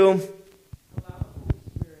want to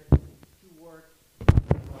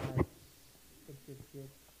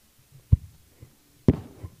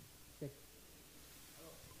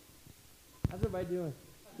How's everybody doing?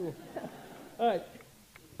 Cool. All right.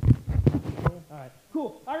 All right.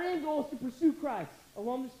 Cool. Our end goal is to pursue Christ.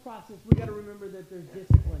 Along this process, we got to remember that there's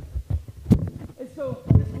discipline. And so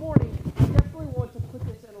this morning, I definitely want to put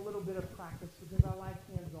this in a little bit of practice because I like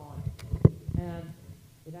hands-on. And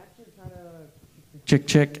it actually kind of...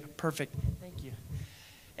 Check. Perfect. Thank you.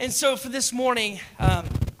 And so for this morning,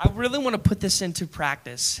 I really want to put this into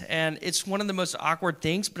practice. And it's one of the most awkward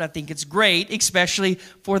things, but I think it's great, especially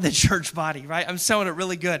for the church body, right? I'm selling it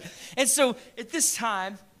really good. And so at this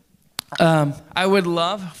time, I would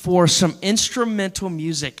love for some instrumental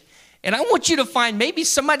music. And I want you to find maybe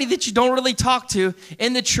somebody that you don't really talk to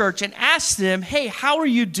in the church and ask them, hey, how are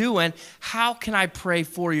you doing? How can I pray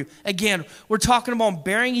for you? Again, we're talking about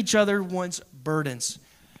bearing each other's burdens.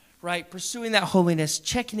 Right, pursuing that holiness,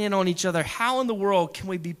 checking in on each other. How in the world can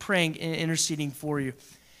we be praying and interceding for you?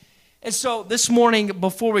 And so this morning,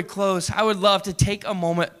 before we close, I would love to take a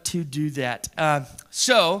moment to do that.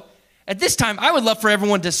 So at this time, I would love for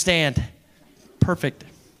everyone to stand. Perfect.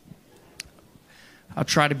 I'll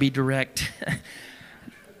try to be direct.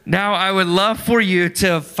 Now, I would love for you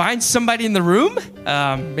to find somebody in the room,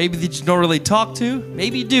 maybe that you don't really talk to.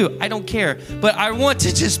 Maybe you do. I don't care. But I want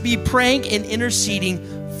to just be praying and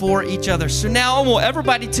interceding for each other. So now I want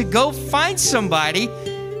everybody to go find somebody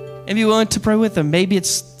and be willing to pray with them. Maybe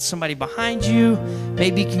it's somebody behind you.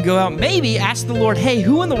 Maybe you can go out. Maybe ask the Lord, hey,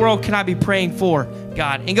 who in the world can I be praying for,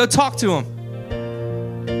 God? And go talk to him.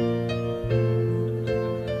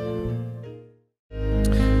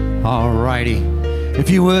 All righty. If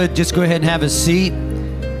you would, just go ahead and have a seat.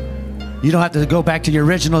 You don't have to go back to your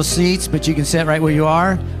original seats, but you can sit right where you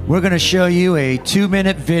are. We're going to show you a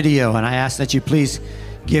 2-minute video, and I ask that you please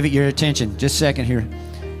give it your attention. Just a second here.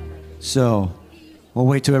 So we'll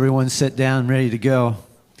wait till everyone's sit down, ready to go.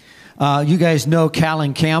 You guys know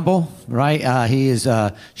Callan Campbell, right? He is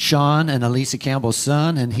Sean and Elisa Campbell's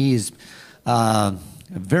son, and he is a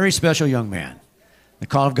very special young man. The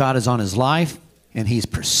call of God is on his life, and he's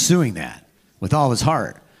pursuing that with all his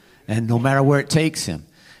heart, and no matter where it takes him.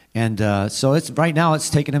 And so right now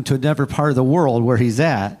it's taking him to another part of the world where he's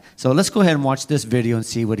at. So let's go ahead and watch this video and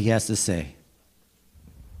see what he has to say.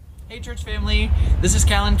 Hey church family, this is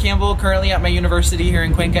Callan Campbell, currently at my university here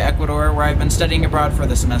in Cuenca, Ecuador, where I've been studying abroad for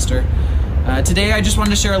the semester. Today I just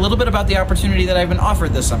wanted to share a little bit about the opportunity that I've been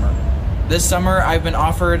offered this summer. This summer I've been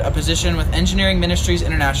offered a position with Engineering Ministries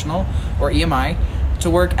International, or EMI, to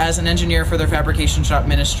work as an engineer for their fabrication shop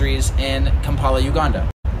ministries in Kampala, Uganda.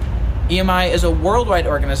 EMI is a worldwide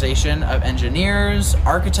organization of engineers,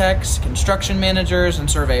 architects, construction managers, and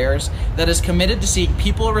surveyors that is committed to seeing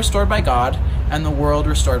people restored by God and the world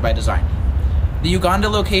restored by design. The Uganda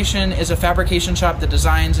location is a fabrication shop that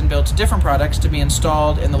designs and builds different products to be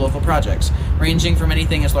installed in the local projects, ranging from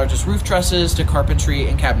anything as large as roof trusses to carpentry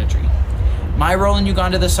and cabinetry. My role in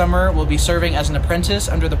Uganda this summer will be serving as an apprentice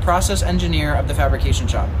under the process engineer of the fabrication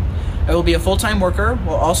shop. I will be a full-time worker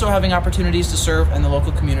while also having opportunities to serve in the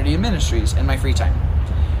local community and ministries in my free time.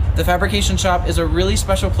 The fabrication shop is a really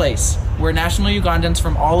special place where national Ugandans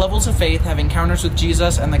from all levels of faith have encounters with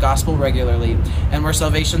Jesus and the gospel regularly, and where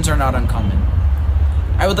salvations are not uncommon.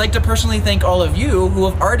 I would like to personally thank all of you who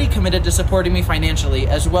have already committed to supporting me financially,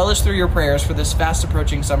 as well as through your prayers for this fast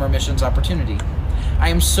approaching summer missions opportunity. I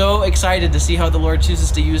am so excited to see how the Lord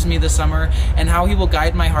chooses to use me this summer and how he will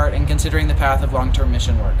guide my heart in considering the path of long-term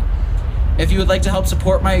mission work. If you would like to help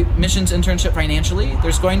support my missions internship financially,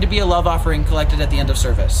 there's going to be a love offering collected at the end of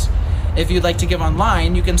service. If you'd like to give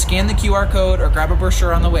online, you can scan the QR code or grab a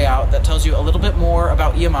brochure on the way out that tells you a little bit more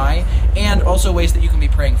about EMI and also ways that you can be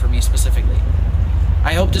praying for me specifically.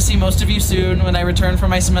 I hope to see most of you soon when I return from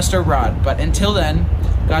my semester abroad. But until then,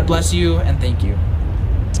 God bless you and thank you.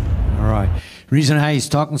 All right. Reason how he's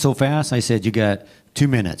talking so fast, I said, you got 2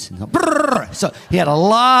 minutes. So he had a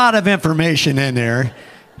lot of information in there.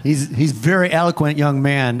 He's very eloquent young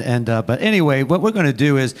man. And but anyway, what we're going to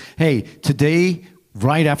do is, hey, today,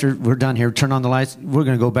 right after we're done here, turn on the lights, we're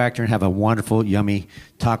going to go back there and have a wonderful, yummy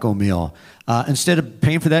taco meal. Instead of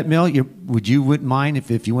paying for that meal, wouldn't mind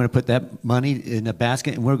if you want to put that money in a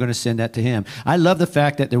basket, and we're going to send that to him. I love the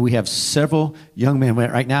fact that we have several young men.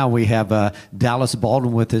 Right now we have Dallas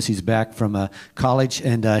Baldwin with us. He's back from college,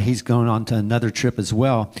 and he's going on to another trip as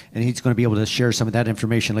well, and he's going to be able to share some of that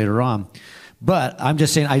information later on. But I'm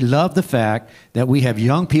just saying, I love the fact that we have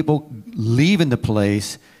young people leaving the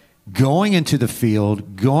place, going into the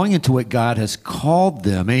field, going into what God has called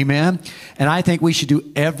them, amen? And I think we should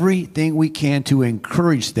do everything we can to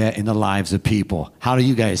encourage that in the lives of people. How do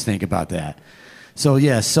you guys think about that? So,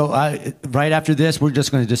 yes, right after this, we're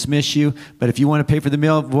just going to dismiss you. But if you want to pay for the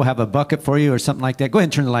meal, we'll have a bucket for you or something like that. Go ahead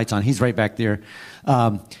and turn the lights on. He's right back there.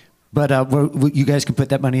 You guys can put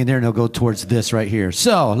that money in there, and it'll go towards this right here.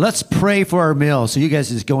 So let's pray for our meal. So you guys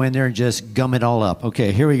just go in there and just gum it all up.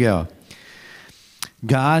 Okay, here we go.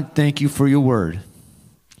 God, thank you for your word.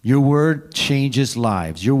 Your word changes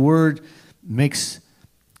lives. Your word makes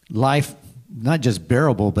life not just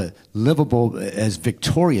bearable, but livable as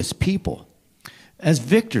victorious people, as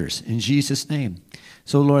victors in Jesus' name.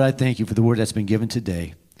 So, Lord, I thank you for the word that's been given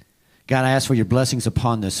today. God, I ask for your blessings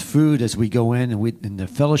upon this food as we go in and the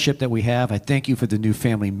fellowship that we have. I thank you for the new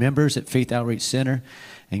family members at Faith Outreach Center.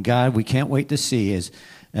 And God, we can't wait to see,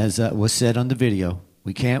 as was said on the video,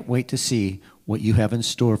 we can't wait to see what you have in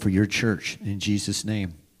store for your church in Jesus'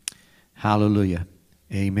 name. Hallelujah.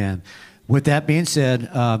 Amen. With that being said,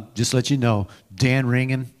 just let you know, Dan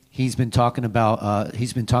Ringen, he's been talking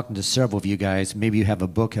to several of you guys. Maybe you have a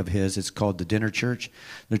book of his. It's called The Dinner Church.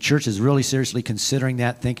 The church is really seriously considering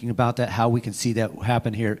that, thinking about that, how we can see that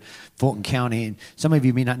happen here at Fulton County. And some of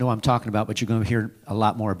you may not know what I'm talking about, but you're going to hear a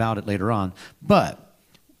lot more about it later on. But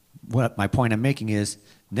what my point I'm making is,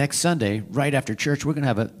 next Sunday, right after church, we're going to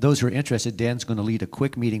have those who are interested, Dan's going to lead a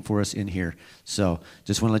quick meeting for us in here. So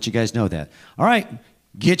just want to let you guys know that. All right,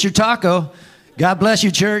 get your taco. God bless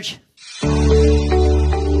you, church.